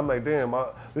something, and I'm like, damn,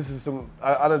 this is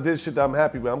I done did shit that I'm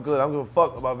happy with. I'm good. I don't give a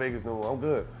fuck about Vegas no more. I'm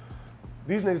good.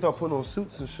 These niggas start putting on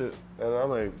suits and shit, and I'm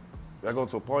like, I go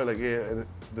to a party, like, yeah, and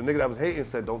the nigga that was hating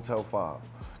said, "Don't tell Five.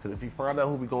 Because if you find out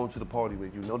who we going to the party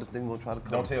with, you know this nigga gonna try to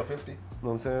come." Don't tell 50. You know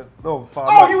what I'm saying? No, 5.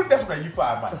 Oh, that's right. You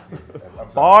 5 mics. Yeah,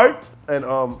 I'm sorry. 5.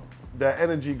 And that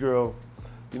energy girl,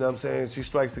 you know what I'm saying? She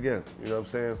strikes again. You know what I'm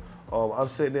saying? I'm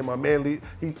sitting there, my man,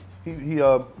 he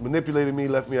manipulated me,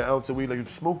 left me an ounce of weed, like, "You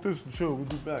smoke this and chill, we'll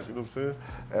be back," you know what I'm saying?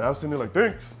 And I'm sitting there like,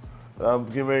 "Thanks." And I'm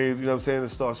getting ready, you know what I'm saying, to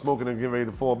start smoking and getting ready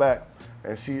to fall back.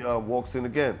 And she walks in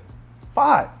again.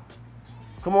 5.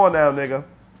 Come on now, nigga.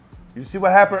 You see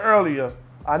what happened earlier?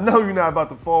 I know you're not about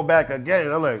to fall back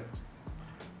again. I'm like,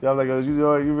 yeah, I'm like, you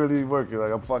know, you really working.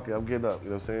 Like, I'm getting up, you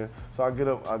know what I'm saying? So I get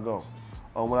up, I go.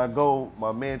 When I go,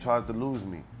 my man tries to lose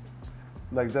me.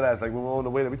 Like that ass, like when we're on the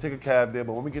way there, we take a cab there,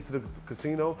 but when we get to the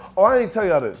casino, I didn't tell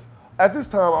y'all this. At this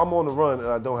time, I'm on the run and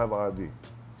I don't have an ID.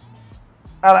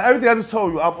 Out of everything I just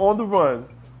told you, I'm on the run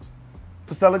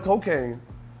for selling cocaine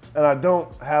and I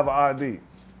don't have an ID.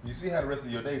 You see how the rest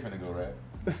of your day finna go,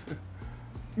 right?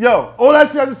 Yo, all that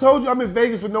shit I just told you, I'm in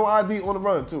Vegas with no ID on the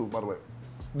run too, by the way.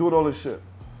 Doing all this shit.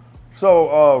 So,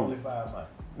 Only 5 mics.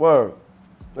 word.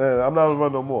 And I'm not on the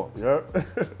run no more. You heard?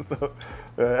 So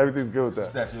everything's good with that.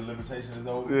 Statute of limitation is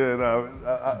over. Yeah,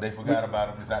 no. They forgot about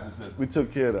him. It's out the system. We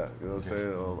took care of that. You know what I'm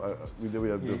saying? We did what we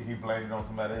had to do. He blamed it on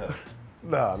somebody else.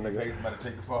 Nah, He nigga. paid somebody to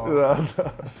take the fall. Nah.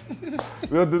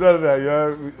 We don't do none of that. You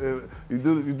heard?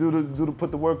 You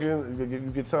put the work in.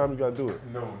 You get time. You gotta do it.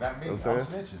 No, not me. You know I'm what I'm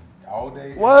snitching all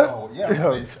day. What? Yeah, I'm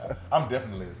a snitch. I'm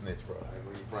definitely a snitch, bro. I ain't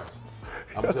gonna even front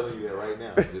you. I'm telling you that right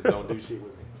now. Just don't do shit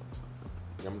with me.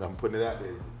 I'm putting it out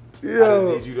there. I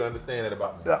just need you to understand that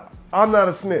about me. I'm not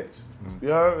a snitch. You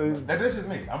heard? That's just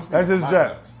me. I'm That's just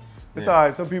Jack. It's Yeah. all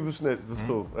right. Some people snitch. That's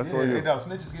cool. That's Yeah, on you.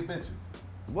 snitches get bitches.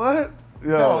 What?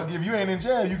 Yo. No, if you ain't in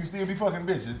jail, you can still be fucking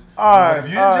bitches. All right. But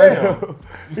if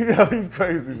you're in jail, Yo, he's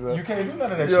crazy, son. you can't do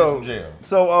none of that Yo, shit from jail.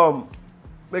 So,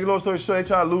 make a long story short, they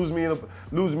try to lose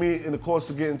me in the course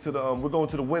of getting to the. We're going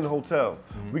to the Wynn Hotel.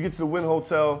 We get to the Wynn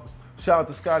Hotel. Shout out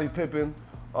to Scottie Pippen.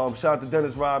 Shout out to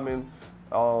Dennis Rodman.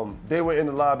 They were in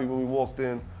the lobby when we walked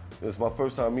in. It was my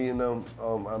first time meeting them.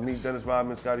 I meet Dennis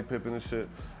Rodman, Scottie Pippen, and shit.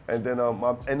 And then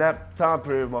in that time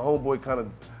period, my homeboy kind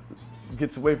of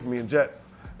gets away from me in jets,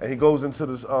 and he goes into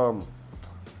this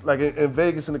like in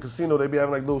Vegas in the casino, they be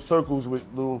having like little circles with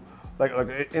little.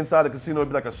 Like inside the casino, it'd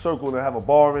be like a circle and they have a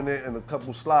bar in it and a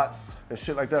couple slots and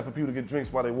shit like that for people to get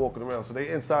drinks while they walking around. So they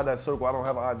inside that circle. I don't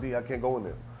have an ID. I can't go in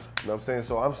there. You know what I'm saying?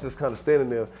 So I'm just kind of standing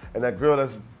there, and that girl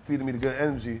that's feeding me the good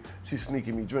energy, she's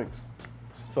sneaking me drinks.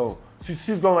 So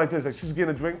she's going like this, like she's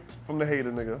getting a drink from the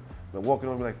hater nigga, and walking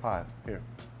on me like 5 here,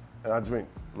 and I drink.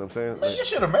 You know what I'm saying? Man, you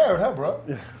should have married her, bro.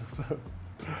 Yeah.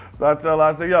 So I tell her,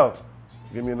 I say, yo,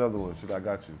 give me another one. She's like, I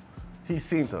got you. He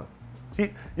seen her.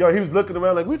 He was looking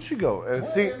around like, where'd she go? And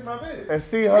see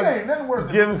her. It ain't nothing worse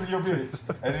than losing your bitch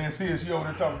and then see her, she over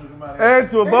there talking to somebody else.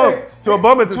 And to a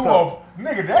bum at the time.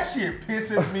 Nigga, that shit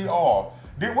pisses me off.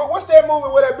 What's that movie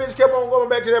where that bitch kept on going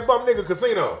back to that bum nigga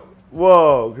Casino?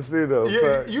 Whoa, Casino.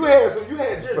 You had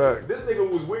Ginger. Fact. This nigga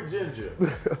was with Ginger.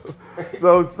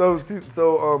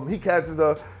 So he catches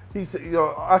her. He said,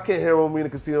 I can't hear him in the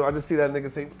casino. I just see that nigga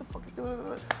say, what the fuck you doing?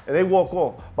 And they walk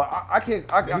off. But I can't.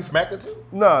 He smacked her too?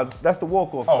 Nah, that's the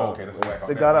walk off. Oh, okay, that's a walk off.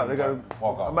 They got out. They got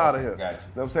walk off. I'm out of here. Got you. You know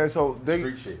what I'm saying? So they.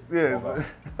 Street shit. Yeah.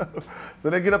 So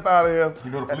they get up out of here.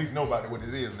 You know the police know about what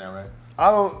this is now, right?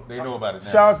 I don't. They know about it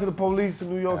now. Shout out to the police in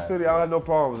New York City. I have no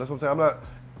problems. That's what I'm saying.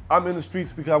 I'm in the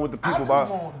streets because I'm with the people. I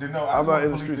just want to know. I'm not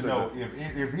in the streets. To know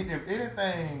if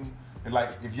anything, like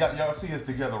if y'all see us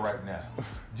together right now,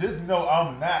 just know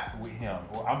I'm not with him.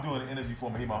 Or I'm doing an interview for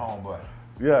him. He my homeboy.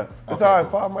 Yes. It's Okay, all right.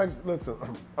 cool. 5 mics. Listen,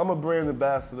 I'm a brand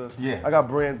ambassador. Yeah. I got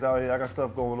brands out here. I got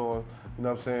stuff going on. You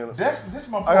know what I'm saying? This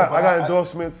my point. I got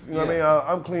endorsements. You know what I mean?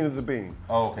 I'm clean as a bean.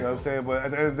 Oh, okay. You know what I'm saying? But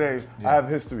at the end of the day, Yeah. I have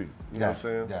history. You know what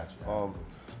I'm Gotcha, saying? gotcha.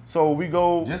 So we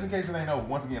go. Just in case it ain't over,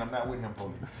 once again, I'm not with him,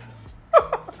 police.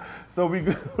 So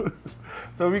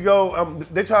we go.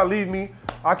 They try to leave me.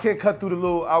 I can't cut through the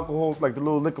little alcohol, like the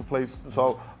little liquor place.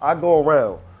 So I go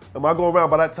around. And when I go around,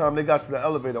 by that time they got to the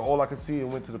elevator. All I could see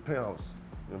and went to the penthouse.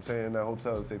 You know what I'm saying? In that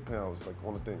hotel, they say penthouse, like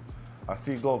on the thing. I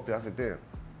see it go up there. I said, damn.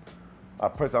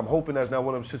 I'm hoping that's not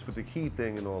one of them shits with the key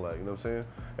thing and all that. You know what I'm saying?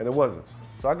 And it wasn't.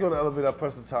 So I get on the elevator. I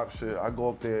press the top shit. I go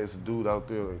up there. It's a dude out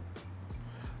there.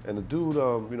 And the dude,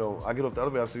 I get off the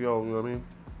elevator. I say, yo, you know what I mean?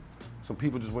 Some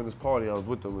people just went to this party. I was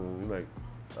with them, and he's like,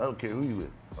 I don't care who you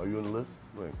with. Are you on the list?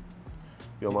 I'm like,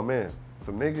 yo, my man,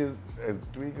 some niggas and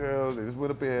 3 girls, they just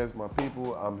went up here as my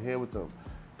people. I'm here with them.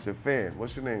 He said, fan,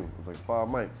 what's your name? I was like, 5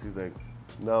 mics. He's like,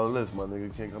 no, on the list, my nigga,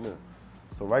 you can't come in.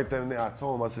 So right then and there, I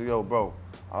told him, I said, yo, bro,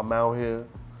 I'm out here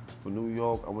for New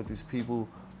York. I'm with these people.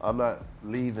 I'm not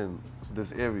leaving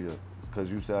this area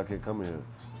because you said I can't come in here.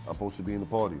 I'm supposed to be in the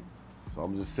party. So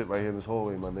I'm just sit right here in this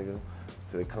hallway, my nigga,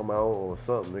 till they come out or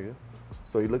something, nigga.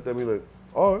 So he looked at me like,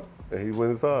 all right. And he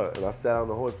went inside. And I sat out in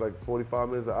the hallway for like 45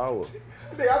 minutes, an hour.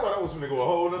 Nigga, I thought I was gonna go a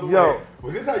whole nother way.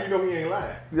 But this how you know he ain't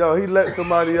lying. Yo, he let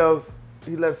somebody else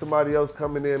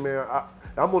come in there, man.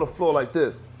 I'm on the floor like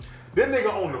this. That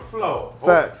nigga on the floor.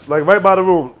 Facts. Like right by the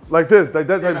room. Like this. Like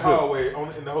that type in the of shit.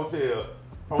 hallway, in the hotel.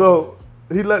 So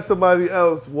he let somebody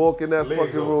else walk in that Legs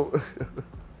fucking room.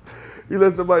 He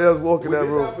let somebody else walk in that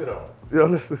room. Outfit on. Yo,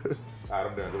 listen. All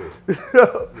right, I'm done.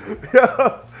 Go ahead.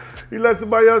 Yo, he let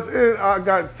somebody else in. I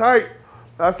got tight.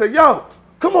 I said, yo,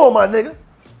 come on, my nigga.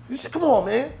 You should come on,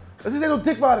 man. This ain't no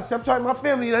dick rider shit. I'm trying my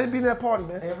family. I ain't be in that party,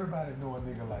 man. Everybody know a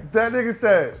nigga like that. That nigga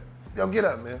said, yo, get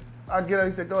up, man. I get up.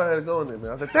 He said, go ahead and go in there,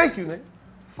 man. I said, thank you, nigga.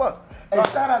 Fuck. Hey,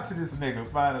 shout out to this nigga,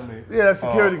 finally. Yeah, that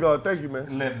security guard. Thank you,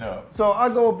 man. Letting up. So I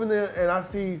go up in there and I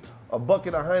see a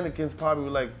bucket of Heinekens, probably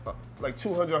with like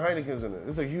 200 Heinekens in it.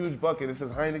 It's a huge bucket. It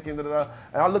says Heineken, da-da-da.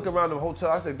 And I look around the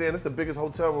hotel. I said, damn, this is the biggest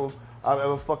hotel room I've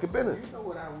ever fucking been in. You know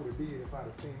what I would have did if I'd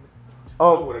have seen it?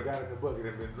 I would have got in the bucket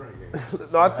and been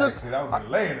drinking. No, I took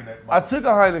laying in that. I took a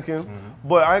Heineken,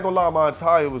 but I ain't gonna lie, my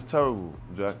attire was terrible,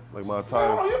 Jack. Like my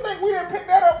attire. No, you think we didn't pick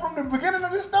that up from the beginning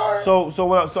of this story? So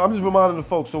I'm just reminding the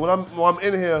folks. So when I'm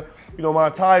in here, you know, my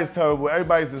attire is terrible.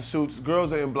 Everybody's in suits.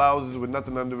 Girls are in blouses with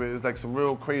nothing under it. It's like some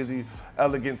real crazy,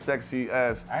 elegant, sexy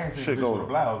ass I ain't seen shit a bitch going with a on.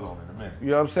 blouse on in a minute. You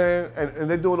know what I'm saying? And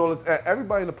they're doing all this.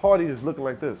 Everybody in the party is looking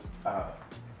like this.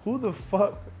 Who the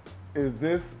fuck is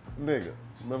this nigga?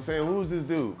 You know what I'm saying? Who's this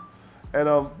dude?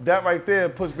 And that right there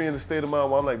puts me in a state of mind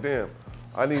where I'm like, damn,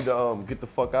 I need to get the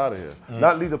fuck out of here.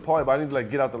 Not leave the party, but I need to like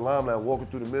get out the limelight, walking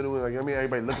through the middle, and like, you know what I mean,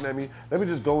 everybody looking at me. Let me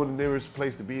just go in the nearest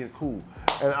place to be in cool.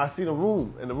 And I seen a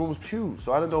room, and the room was pews,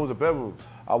 so I didn't know it was a bedroom.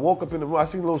 I woke up in the room, I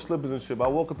seen little slippers and shit, but I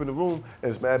woke up in the room,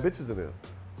 and there's mad bitches in there.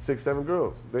 6, 7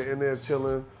 girls. They in there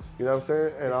chilling, you know what I'm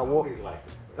saying? And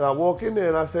I walk in there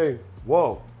and I say,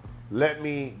 whoa, let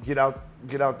me get out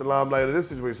the limelight of this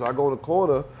situation. So I go in the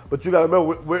corner, but you gotta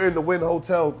remember, we're in the Wynn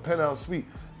Hotel penthouse suite.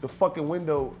 The fucking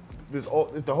window,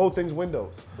 the whole thing's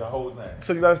windows. The whole thing.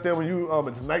 So you gotta understand when you,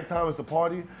 it's nighttime, it's a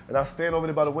party, and I stand over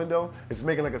there by the window, it's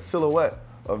making like a silhouette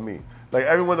of me. Like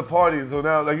everyone at the party, so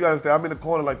now, like you understand, I'm in the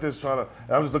corner like this and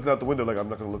I'm just looking out the window like I'm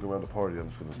not gonna look around the party, I'm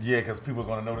just gonna. Yeah, because people are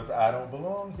gonna notice I don't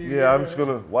belong here. Yeah, I'm just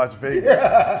gonna watch Vegas.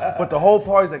 Yeah. But the whole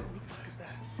party's like,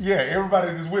 yeah,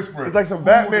 everybody's just whispering. it's like some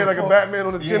Batman, like a Batman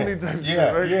on the chimney type shit,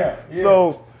 right? Yeah.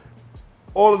 So,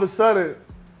 all of a sudden,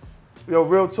 yo,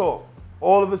 real talk,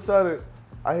 all of a sudden,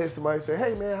 I hear somebody say,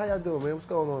 hey man, how y'all doing, man? What's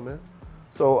going on, man?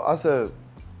 So I said,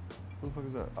 what the fuck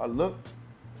is that? I looked,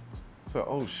 I said,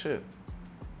 oh shit,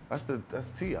 that's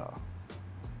T.I. You know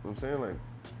what I'm saying? Like,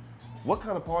 what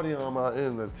kind of party am I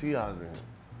in that T.I.'s in? You know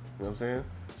what I'm saying?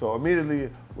 So immediately,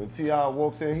 when T.I.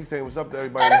 walks in, he's saying what's up to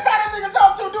everybody. Hey, that's how that nigga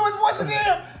talk to. Do his voice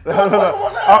again.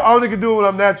 I only can do what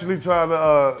I'm naturally trying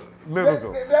to mimic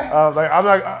him. Like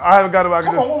I haven't got it. I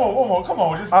can Come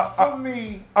on. Just for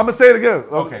me. I'm gonna say it again.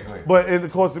 Okay, go ahead. But in the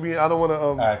course of me, I don't want to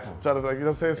cool. try to like, you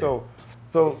know what I'm saying.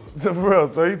 So for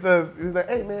real. So he says, he's like,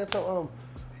 hey man, so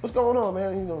what's going on,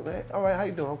 man? You know, hey, all right, how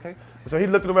you doing? Okay. So he's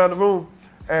looking around the room,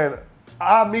 and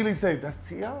I immediately say, that's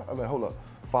T.I. I'm like, hold up,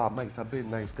 5 mics, I been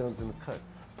nice guns in the cut.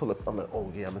 Pull up. I'm like,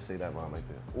 oh yeah, I'm gonna say that rhyme right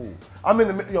there. Ooh, I'm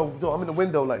in the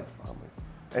window like,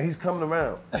 and he's coming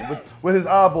around with his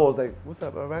eyeballs like, what's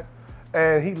up, all right?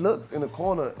 And he looks in the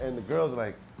corner, and the girls are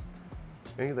like,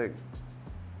 and he's like,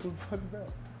 who the fuck is that?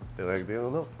 They're like, they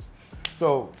don't know.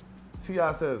 So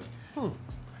T.I. says,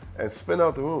 and spin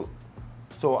out the room.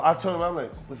 So I turn around, I'm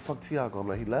like, where the fuck T.I. go? I'm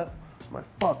like, he left? I'm like,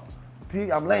 fuck.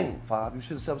 I'm lame, 5. You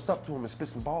should have said what's up to him and spit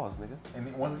some bars, nigga.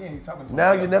 And once again, he's talking to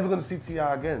now you're never gonna see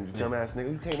T.I. again, you dumbass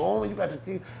nigga. You came on and you got the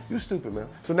T. You stupid, man.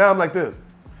 So now I'm like this.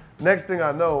 Next thing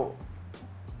I know,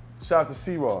 shout out to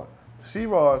C-Rod.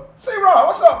 C-Rod,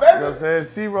 what's up, baby? You know what I'm saying?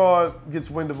 C-Rod gets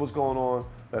wind of what's going on.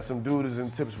 That some dude is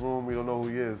in Tip's room, we don't know who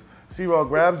he is. C-Rod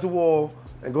grabs the wall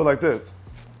and go like this.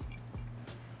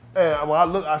 And when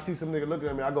I see some nigga looking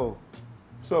at me, I go,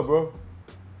 what's up, bro?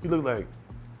 He look like,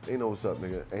 they know what's up,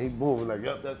 nigga. And he moving like,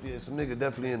 yep, that's some nigga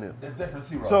definitely in there. That's definitely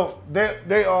C-Rod. So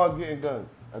they are getting guns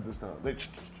at this time. They,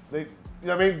 you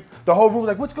know what I mean? The whole room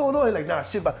like, what's going on? They're like, nah,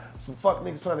 shit about, some fuck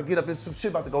niggas trying to get up, there's some shit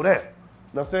about to go down. You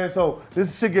know what I'm saying? So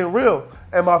this shit getting real.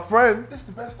 And my friend, this is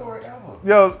the best story ever.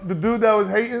 Yo, the dude that was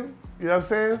hating, you know what I'm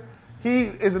saying? He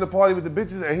is in the party with the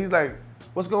bitches and he's like,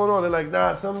 what's going on? They're like,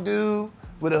 nah, some dude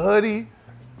with a hoodie,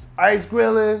 ice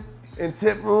grilling, in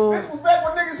Tip room. This was back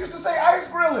when niggas used to say ice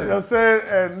grilling. You know what I'm saying?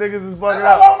 And niggas is bugging That's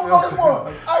out. how long ago this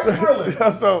was. Ice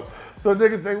grilling. So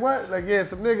niggas say, what? Like, yeah,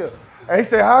 some nigga. And he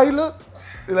said, how he look?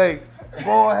 Like,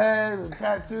 bald head and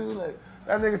tattoo. Like,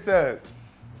 that nigga said,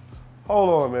 hold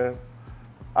on, man.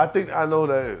 I think I know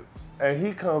that is. And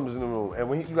he comes in the room. And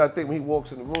when you gotta think, when he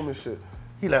walks in the room and shit,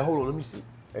 he like, hold on, let me see.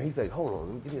 And he's like, hold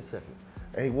on, give me a second.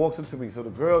 And he walks up to me. So the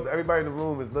girls, everybody in the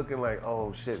room is looking like,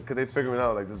 oh shit, because they figuring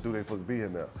out like this dude ain't supposed to be here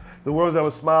now. The ones that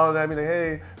was smiling at me like,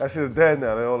 hey, that shit is dead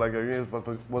now. They all like, yo, you ain't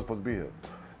supposed to be here.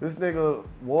 This nigga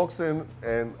walks in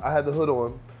and I had the hood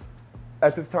on.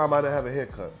 At this time, I didn't have a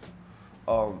haircut.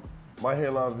 My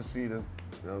hairline was receding,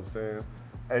 you know what I'm saying?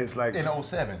 And it's like— In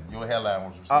 07, your hairline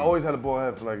was receding. I always had a bald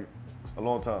head for like a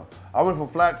long time. I went from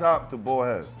flat top to bald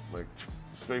head, like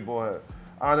straight bald head.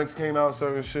 Onyx came out,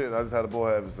 certain shit, and I just had a bald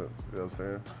head ever since, you know what I'm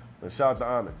saying? And shout out to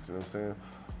Onyx, you know what I'm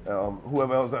saying?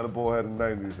 Whoever else had a bald head in the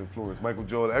 90s influenced, Michael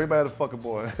Jordan, everybody had a fucking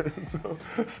bald head.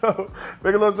 so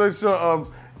make a long story short,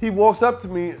 he walks up to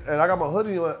me and I got my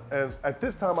hoodie on, and at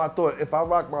this time I thought if I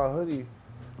rock my hoodie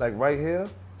like right here,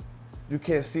 you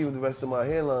can't see the rest of my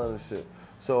hairline and shit.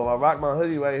 So if I rock my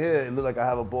hoodie right here, it look like I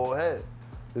have a bald head.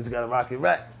 Just gotta rock it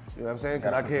right. You know You know what I'm saying?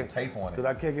 Gotta put some tape on it. Because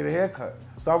I can't get a haircut.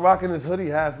 So I'm rocking this hoodie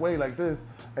halfway like this,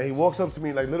 and he walks up to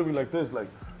me like literally like this, like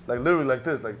literally like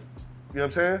this, like, you know what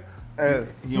I'm saying? And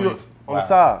on the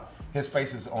side. His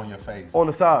face is on your face. On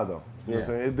the side though. You know what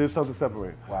I'm saying? There's something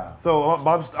separating. Wow. So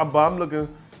I'm looking.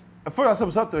 At first I said,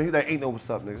 what's up there? He's like, ain't no what's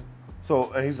up, nigga.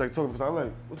 So, and he's like talking for something. I'm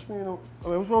like, what you mean? I'm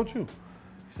like, what's wrong with you?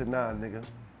 He said, nah, nigga.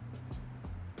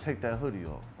 Take that hoodie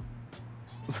off.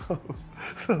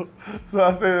 So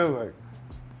I said, like,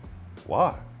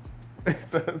 why? He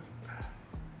says,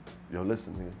 yo,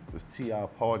 listen, nigga. It's T.I.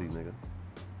 party, nigga.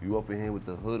 You up in here with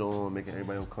the hood on, making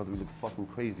everybody uncomfortable. You look fucking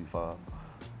crazy, Five.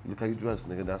 Look how you dress,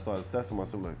 nigga. Then I started assessing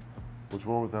myself, like, what's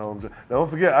wrong with how I'm dressed? Now, don't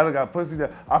forget, I done got pussy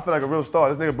that I feel like a real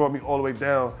star. This nigga brought me all the way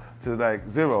down to, like,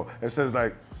 0. And says,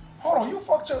 like, hold on, you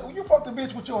fucked the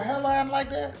bitch with your hairline like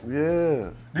that?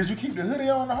 yeah. Did you keep the hoodie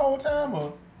on the whole time,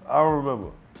 or? I don't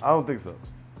remember. I don't think so.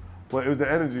 But it was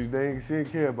the energy. She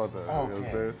didn't care about that. You know what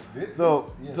I'm saying?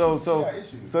 So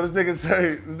this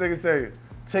nigga say,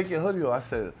 take your hoodie off. I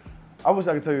said, I wish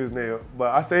I could tell you his name,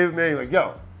 but I say his name like,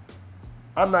 yo,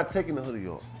 I'm not taking the hoodie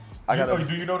off.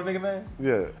 Do you know the nigga name?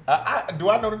 Yeah. Do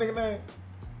I know the nigga name?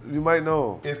 You might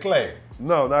know him. It's Clay.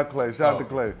 No, not Clay. Shout out to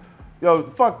Clay. Yo,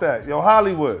 fuck that. Yo,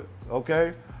 Hollywood,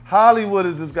 okay? Hollywood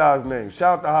is this guy's name.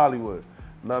 Shout out to Hollywood.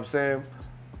 You know what I'm saying?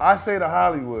 I say to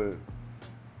Hollywood,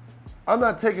 I'm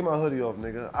not taking my hoodie off,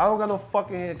 nigga. I don't got no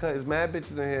fucking haircut. There's mad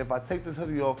bitches in here. If I take this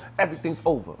hoodie off, everything's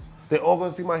over. They all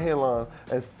gonna see my hairline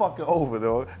and it's fucking over,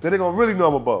 though. Then they gonna really know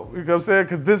I'm a bum. You know what I'm saying?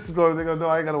 Cause this is gonna, they gonna know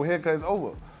I ain't got no haircut, it's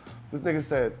over. This nigga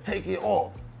said, take it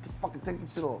off. Fucking take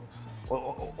this shit off.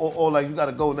 Or like, you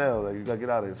gotta go now. Like, you gotta get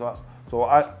out of here. So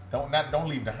I don't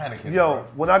leave the Heineken. Yo, bro.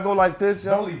 when I go like this,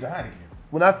 yo. Don't leave the Heineken.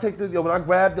 When I take this, when I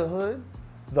grab the hood,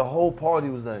 the whole party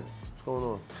was like, what's going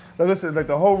on? Like, listen, like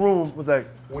the whole room was like.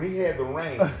 When he had the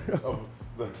reins of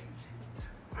the.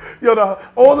 Yo,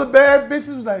 all the bad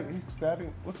bitches was like, he's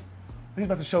grabbing, he's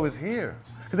about to show his hair.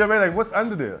 Cause they're like, what's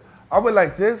under there? I went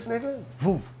like this, nigga,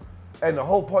 poof. And the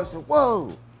whole party said,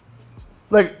 whoa.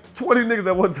 Like 20 niggas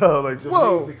at one time, like,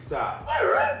 whoa. The music stopped.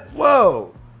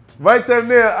 Whoa. Right then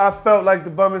and there, I felt like the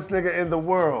bummest nigga in the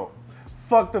world.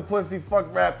 Fuck the pussy,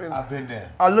 fuck rapping. I've been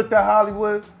there. I looked at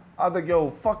Hollywood, I was like, yo,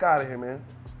 fuck out of here, man.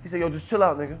 He said, yo, just chill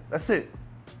out, nigga. That's it.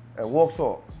 And walks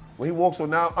off. When he walks off,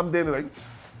 now I'm there like,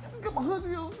 get my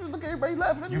hoodie on. Look at everybody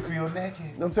laughing. You feel naked. You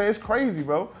know what I'm saying? It's crazy,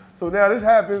 bro. So now this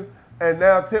happens, and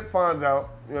now Tip finds out,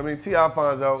 you know what I mean? T.I.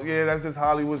 finds out, yeah, that's just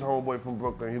Hollywood's homeboy from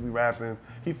Brooklyn. He'll be rapping.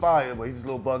 He fired, but he's just a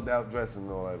little bugged out dressing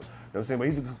and all that. You know what I'm saying? But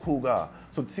he's a cool guy.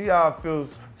 So T.I.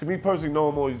 feels, to me personally,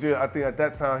 knowing him all these years, I think at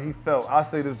that time he felt, I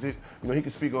say this, you know, he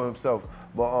can speak on himself,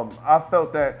 but I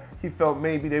felt that he felt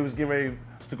maybe they was getting ready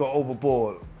to go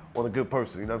overboard on a good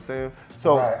person, you know what I'm saying?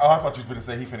 So, right. Oh, I thought you was going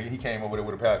to say he came over there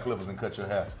with a pair of clippers and cut your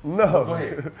hair. No. Go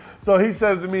ahead. So he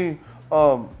says to me,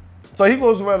 so he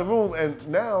goes around the room and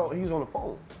now he's on the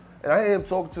phone. And I hear him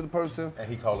talking to the person. And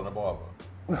he calling a barber.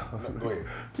 No, go ahead.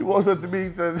 He walks up to me, he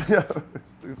says, yo,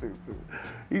 this nigga's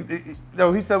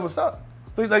stupid. He said, what's up?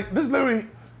 So he's like, this literally,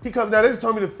 he comes down, they just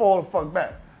told me to fall the fuck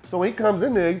back. So when he comes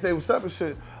in there, he say, what's up and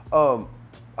shit, I'm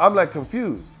like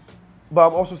confused. But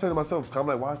I'm also saying to myself, I'm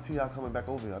like, why is T.I. coming back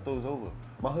over here? I thought it was over.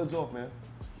 My hood's off, man.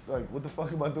 Like, what the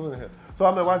fuck am I doing here? So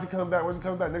I'm like, why is he coming back? Why's he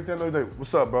coming back? Next thing I know, he's like,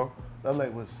 what's up, bro? And I'm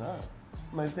like, what's up?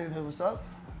 My nigga said, what's up?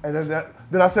 And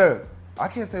then I said, I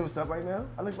can't say what's up right now.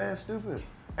 I look mad stupid.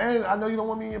 And I know you don't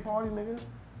want me in your party, nigga.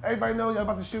 Everybody knows y'all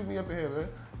about to shoot me up in here, man. You know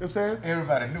what I'm saying?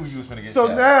 Everybody knew you was finna get so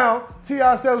shot. Now,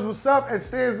 T.I. says what's up and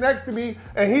stands next to me,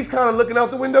 and he's kind of looking out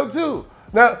the window too.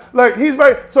 Now, like, he's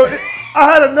right. So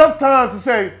I had enough time to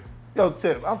say, yo,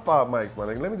 Tip, I'm 5 mics, my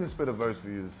nigga. Let me just spit a verse for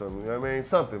you or something. You know what I mean?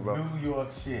 Something, bro. New York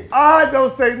shit. I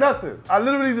don't say nothing. I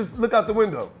literally just look out the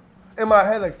window. In my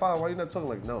head, like, 5, why you not talking?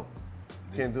 Like, no,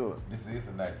 can't do it. This is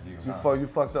a nice view. You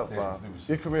fucked up, 5.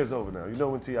 Your career's over now. You know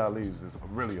when T.I. leaves, it's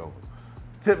really over.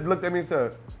 Tip looked at me and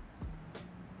said,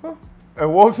 huh?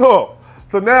 And walks off.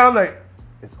 So now I'm like,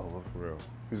 it's over for real.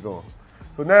 He's gone.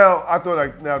 So now I thought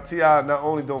like, now T.I. not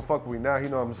only don't fuck with me, now he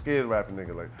know I'm a scared rapping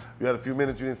nigga. Like, you had a few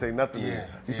minutes, you didn't say nothing to me.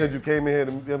 You said you came in here,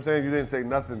 you know what I'm saying? You didn't say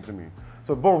nothing to me.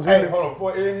 So boom. Hey, hold on.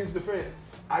 Boy, in his defense,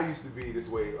 I used to be this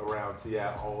way around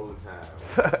T.I. all the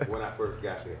time when I first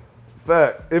got there.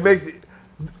 Facts. It makes you.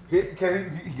 Because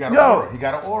he got an aura. He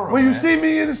got an aura, when you man. see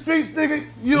me in the streets, nigga,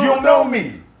 you don't know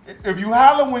me. If you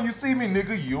holler when you see me,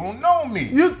 nigga, you don't know me.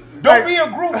 Don't be a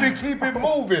groupie, keep it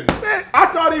moving. I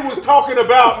thought he was talking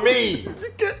about me.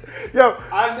 Yo,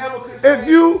 I never could say if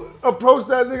you approach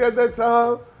that nigga at that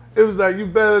time it was like, you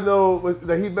better know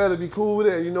that he better be cool with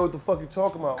it and you know what the fuck you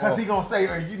talking about. Cause he gonna say,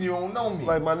 you don't know me.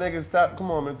 Like, my nigga, stop, come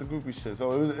on, man, the groupie shit.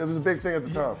 So it was a big thing at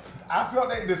the time. I felt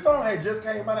that the song had just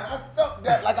came out. I felt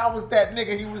that like I was that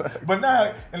nigga he was, but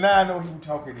now I know he was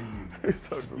talking to you.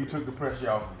 You took the pressure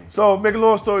off of me. So, make a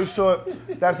long story short,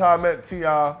 that's how I met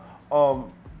T.I.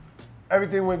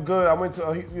 Everything went good. I went to,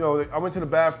 I went to the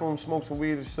bathroom, smoked some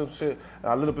weed and some shit,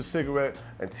 and I lit up a cigarette,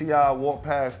 and T.I. walked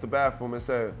past the bathroom and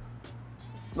said,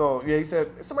 he said,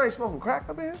 is somebody smoking crack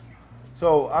up here?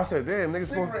 So I said, damn, niggas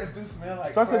smoking. Cigarettes do smell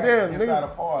like so I said, damn, inside a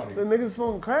party. So niggas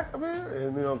smoking crack up here?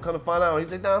 And, kind of find out,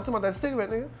 he's like, nah, I'm talking about that cigarette,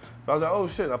 nigga. So I was like, oh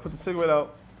shit, I put the cigarette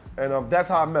out, and that's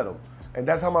how I met him. And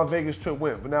that's how my Vegas trip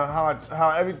went. But now how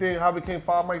I became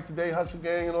Five Mics Today, Hustle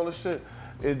Gang, and all this shit,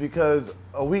 is because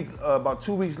about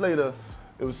 2 weeks later,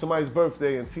 it was somebody's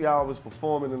birthday and T.I. was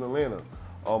performing in Atlanta.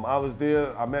 I was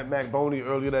there, I met Mac Boney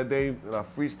earlier that day, and I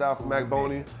freestyled for Mac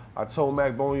Boney. I told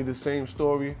Mac Boney the same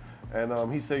story,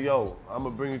 and he said, yo, I'm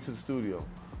gonna bring you to the studio. You know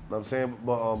what I'm saying?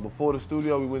 But before the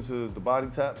studio, we went to the Body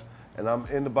Tap, and I'm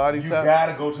in the Body Tap. You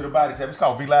gotta go to the Body Tap. It's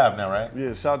called V Live now, right?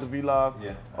 Yeah, shout out to V Live.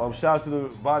 Yeah. Shout out to the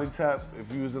Body Tap.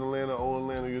 If you was in Atlanta, old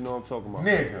Atlanta, you know what I'm talking about.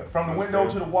 Nigga, from the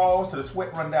window to the walls to the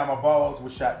sweat run down my balls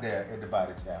was shot there at the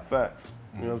Body Tap. Facts.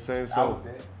 You know what I'm saying? So, I was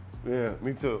there. Yeah,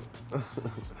 me too.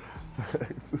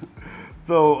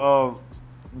 So,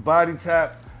 Body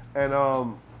Tap, and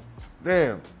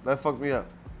damn, that fucked me up.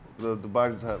 The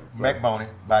Body Tap. Mac Boney,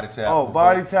 Body Tap. Oh,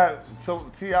 Body Tap. So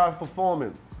T.I.'s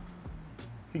performing.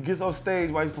 He gets on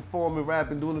stage while he's performing,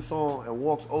 rapping, doing the song, and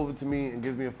walks over to me and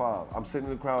gives me a 5. I'm sitting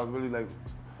in the crowd, really like,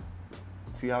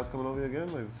 T.I.'s coming over here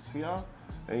again? Like, T.I.?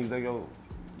 And he's like, yo,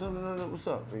 no, what's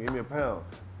up? And he gave me a pound.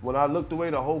 When I looked away,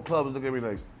 the whole club was looking at me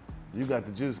like, you got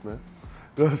the juice, man.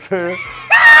 You know what I'm saying?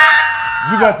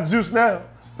 You got the juice now.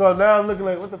 So now I'm looking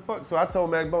like, what the fuck? So I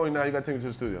told Mac Boney, now you gotta take me to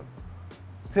the studio.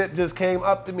 Tip just came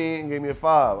up to me and gave me a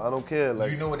 5. I don't care. Like,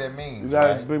 you know what that means, you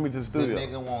gotta right? bring me to the studio. The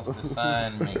nigga wants to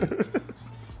sign me.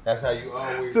 That's how you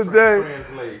always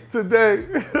translate Today.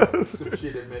 some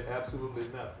shit that meant absolutely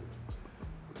nothing.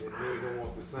 That nigga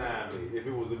wants to sign me. If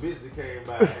it was a bitch that came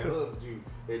by and hugged you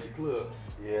at the club,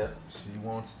 yeah, she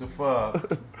wants to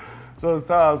fuck. So it's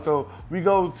time. So we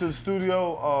go to the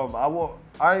studio.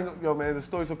 The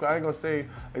story's so cool. I ain't gonna say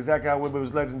exactly how I went, but it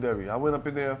was legendary. I went up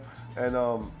in there, and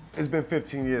it's been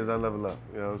 15 years. I never left.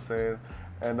 You know what I'm saying?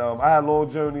 And I had a long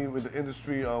journey with the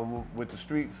industry, with the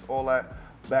streets, all that,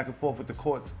 back and forth with the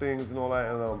courts, things, and all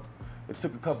that. And it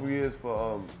took a couple years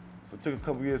for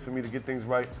me to get things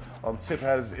right. Tip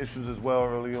had his issues as well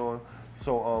early on.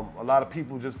 So a lot of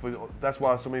people that's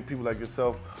why so many people like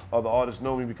yourself, other artists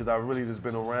know me, because I really just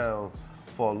been around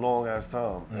for a long ass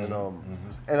time.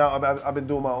 And I've been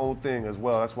doing my own thing as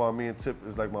well. That's why me and Tip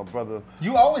is like my brother.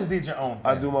 You always did your own thing.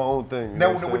 I do my own thing.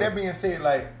 Now, with that being said,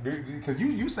 like, because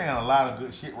you saying a lot of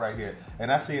good shit right here,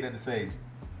 and I say that to say,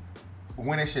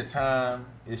 when it's your time,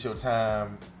 it's your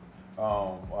time.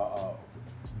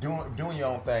 Doing your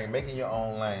own thing, making your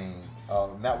own lane,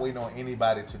 not waiting on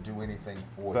anybody to do anything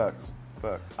for you.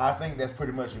 Facts. I think that's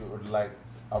pretty much like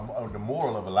the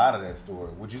moral of a lot of that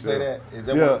story. Would you say that? Is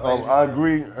that yeah, one of the things I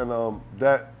agree, and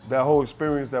that whole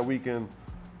experience that weekend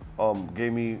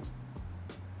gave me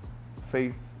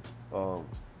faith,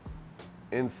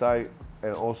 insight,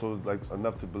 and also like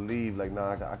enough to believe like,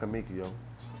 nah, I can make it, yo.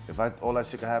 If all that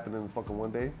shit can happen in fucking one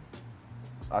day,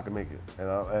 I can make it.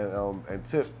 And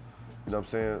Tip, you know what I'm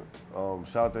saying?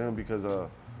 Shout out to him because you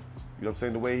know what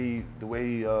I'm saying,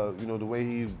 the way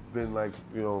he's been like,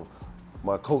 you know,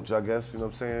 my coach, I guess, you know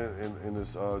what I'm saying, in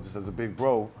this just as a big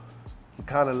bro, he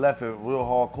kind of left it real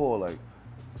hardcore. Like,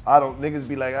 niggas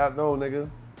be like, no, nigga,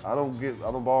 I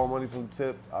don't borrow money from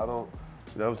Tip. I don't,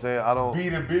 you know what I'm saying? I don't. Be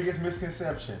the biggest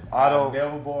misconception. I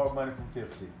never borrowed money from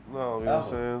 50. No, you know what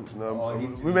I'm saying? No,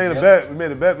 we made a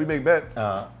bet. We make bets.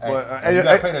 And you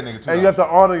gotta pay that nigga too. And you have to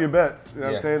honor your bets. You know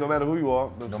what I'm saying? No matter who you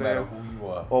are. No matter who you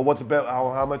are. Or what the bet,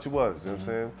 how much it was. You know what I'm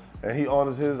saying? And he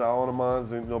honors his, I honor mine.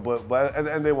 And, you know, but at the end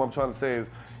of the day, what I'm trying to say is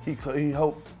he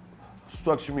helped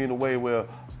structure me in a way where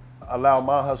allow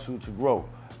my hustle to grow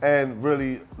and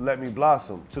really let me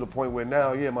blossom to the point where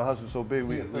now, yeah, my hustle's so big.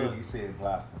 You said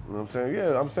blossom. You know what I'm saying?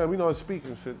 Yeah, I'm saying we know how to speak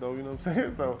and shit though, you know what I'm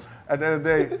saying? So at the end of the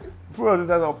day, for real, just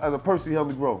as a person, he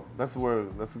helped me grow. That's the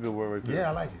word, that's a good word right there. Yeah,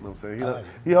 I like it. You know what I'm saying?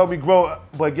 He helped me grow,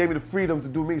 but gave me the freedom to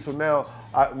do me. So now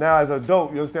as an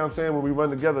adult, you understand what I'm saying? When we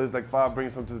run together, it's like Five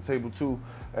brings something to the table too.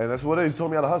 And that's what it is. He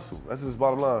told me how to hustle. That's just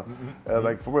bottom line.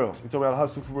 Like for real. He told me how to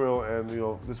hustle for real, and you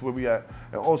know, this is where we at.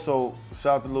 And also,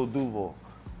 shout out to Lil Duval.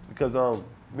 Because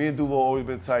me and Duval always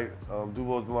been tight.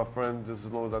 Duval's been my friend just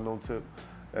as long as I know Tip.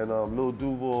 And Lil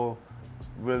Duval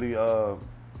really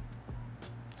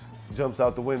jumps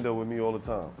out the window with me all the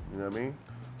time. You know what I mean?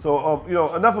 So, you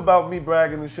know, enough about me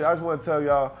bragging and shit. I just want to tell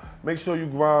y'all, make sure you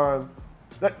grind.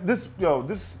 Let me tell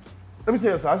you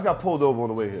something. I just got pulled over on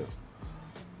the way here.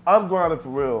 I'm grinding for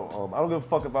real. I don't give a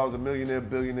fuck if I was a millionaire,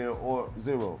 billionaire, or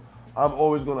zero. I'm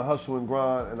always gonna hustle and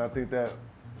grind, and I think that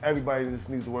everybody just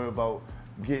needs to worry about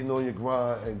getting on your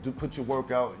grind and put your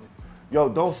work out. Yo,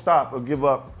 don't stop or give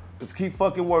up. Just keep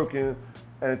fucking working,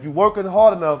 and if you're working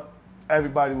hard enough,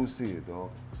 everybody will see it, dog.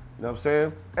 You know what I'm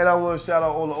saying? And I want to shout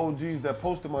out all the OGs that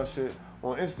posted my shit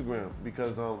on Instagram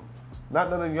because not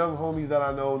none of the young homies that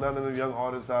I know, none of the young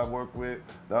artists that I work with,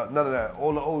 none of that.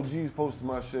 All the OGs posted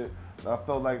my shit. And I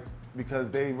felt like because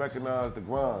they recognize the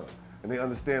grind and they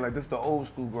understand like this is the old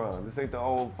school grind. This ain't the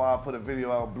old 5-foot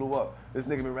video out blew up. This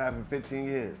nigga been rapping 15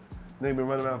 years. This nigga been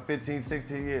running around 15,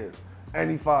 16 years. And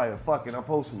he fire, fuck it, I'm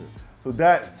posting it. So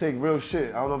that take real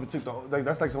shit. I don't know if it took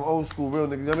that's like some old school real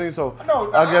nigga. You know what I mean? So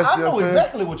no, I guess I you know know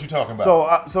exactly what you're talking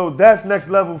about. So that's next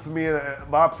level for me.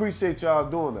 But I appreciate y'all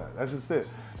doing that. That's just it.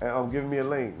 And giving me a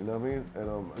lane. You know what I mean?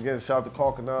 And again, shout out to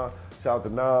Kalkana, shout out to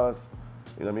Nas.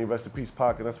 You know what I mean? Rest in peace,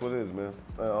 Pocket. That's what it is, man.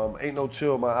 Ain't No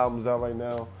Chill. My album's out right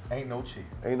now. Ain't No Chill.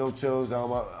 Ain't No Chill's on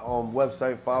my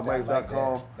website,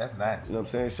 5mics.com. Like that's nice. You know what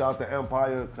I'm saying? Shout out to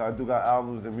Empire. I do got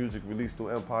albums and music released through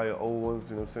Empire, old ones.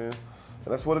 You know what I'm saying?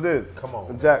 And that's what it is. Come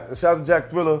on. And shout out to Jack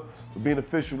Thriller for being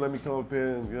official. Let me come up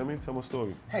here and, you know what I mean? Tell my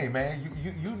story. Hey man,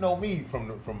 you know me from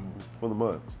the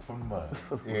mud. From the mud.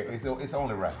 Yeah, it's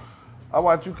only right. I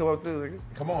watch you come up too, nigga.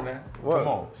 Come on now. What? Come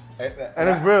on. And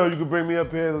it's real. You can bring me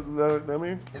up here. You know what I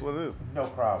mean? That's what it is. No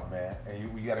problem, man.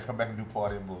 And you got to come back and do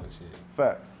party and bullshit.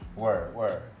 Facts.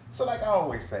 Word. So like I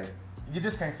always say, you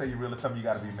just can't say you're real. It's something you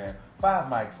got to be, man.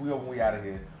 5 mics. We out of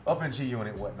here. Up in G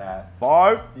Unit, whatnot.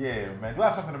 5? Yeah, man. Do I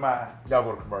have something in mind? Y'all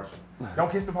go to commercial.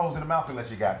 Don't kiss them hoes in the mouth unless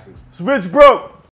you got to. It's Rich Broke.